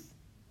truth.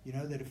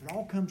 That if it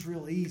all comes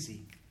real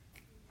easy,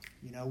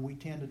 we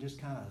tend to just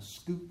kind of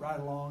scoot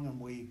right along, and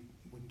we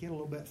get a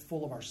little bit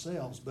full of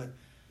ourselves. But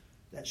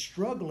that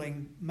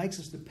struggling makes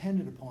us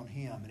dependent upon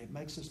Him, and it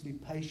makes us be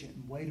patient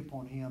and wait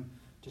upon Him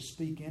to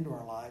speak into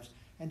our lives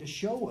and to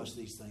show us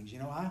these things.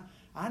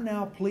 I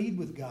now plead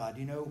with God,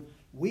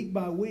 week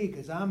by week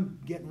as I'm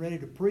getting ready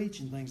to preach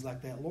and things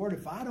like that. Lord,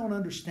 if I don't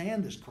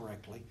understand this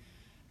correctly,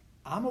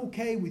 I'm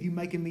okay with you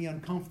making me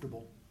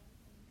uncomfortable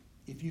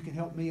if you can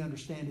help me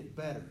understand it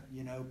better,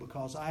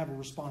 because I have a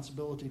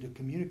responsibility to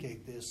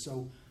communicate this.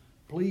 So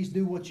please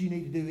do what you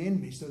need to do in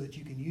me so that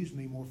you can use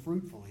me more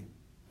fruitfully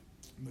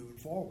moving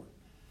forward.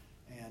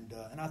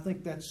 And I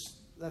think that's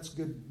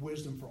good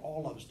wisdom for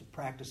all of us to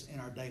practice in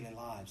our daily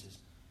lives is,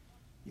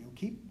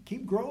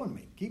 keep growing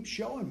me, keep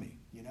showing me,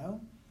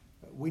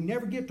 We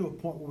never get to a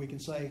point where we can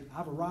say,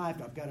 I've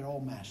arrived, I've got it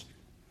all mastered.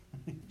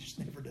 Just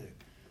never do.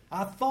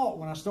 I thought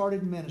when I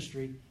started in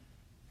ministry,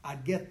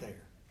 I'd get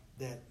there.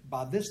 That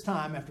by this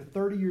time, after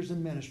 30 years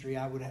in ministry,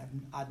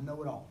 I'd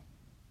know it all.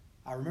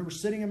 I remember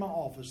sitting in my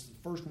office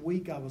the first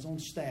week I was on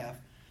staff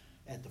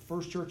at the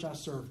first church I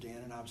served in,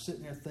 and I was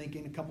sitting there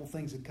thinking, a couple of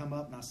things had come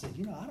up, and I said,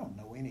 I don't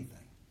know anything.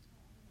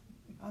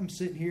 I'm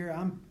sitting here,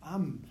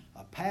 I'm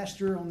a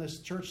pastor on this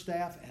church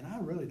staff, and I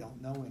really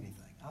don't know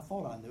anything. I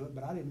thought I knew it,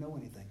 but I didn't know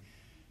anything.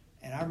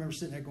 And I remember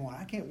sitting there going,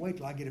 I can't wait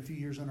till I get a few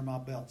years under my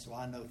belt so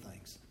I know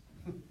things.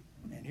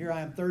 And here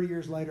I am 30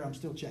 years later, I'm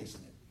still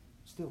chasing it.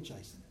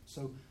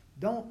 So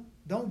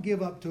don't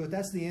give up to it.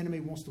 That's the enemy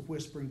wants to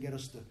whisper and get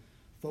us to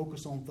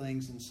focus on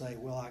things and say,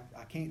 well,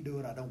 I can't do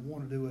it. I don't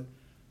want to do it.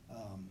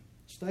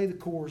 Stay the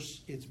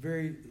course. It's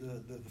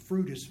the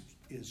fruit is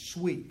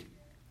sweet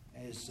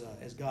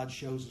as God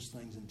shows us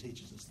things and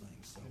teaches us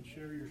things. So. And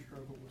share your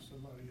struggle with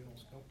somebody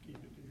else. Don't keep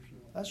it to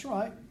yourself. That's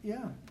right.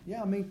 Yeah.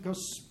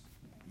 Because,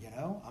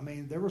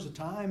 there was a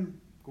time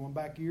going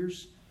back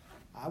years,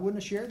 I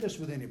wouldn't have shared this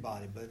with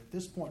anybody. But at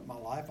this point in my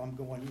life, I'm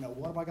going,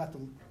 what have I got to,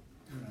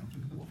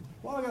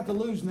 what have I got to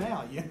lose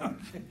now?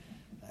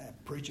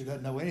 That preacher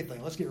doesn't know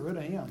anything. Let's get rid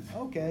of him.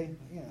 Okay,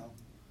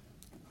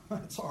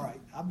 it's all right.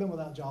 I've been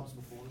without jobs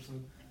before,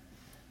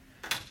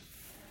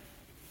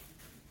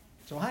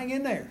 so hang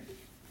in there.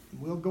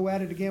 We'll go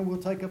at it again.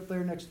 We'll take up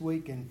there next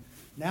week, and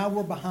now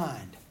we're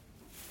behind,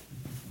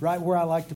 right where I like to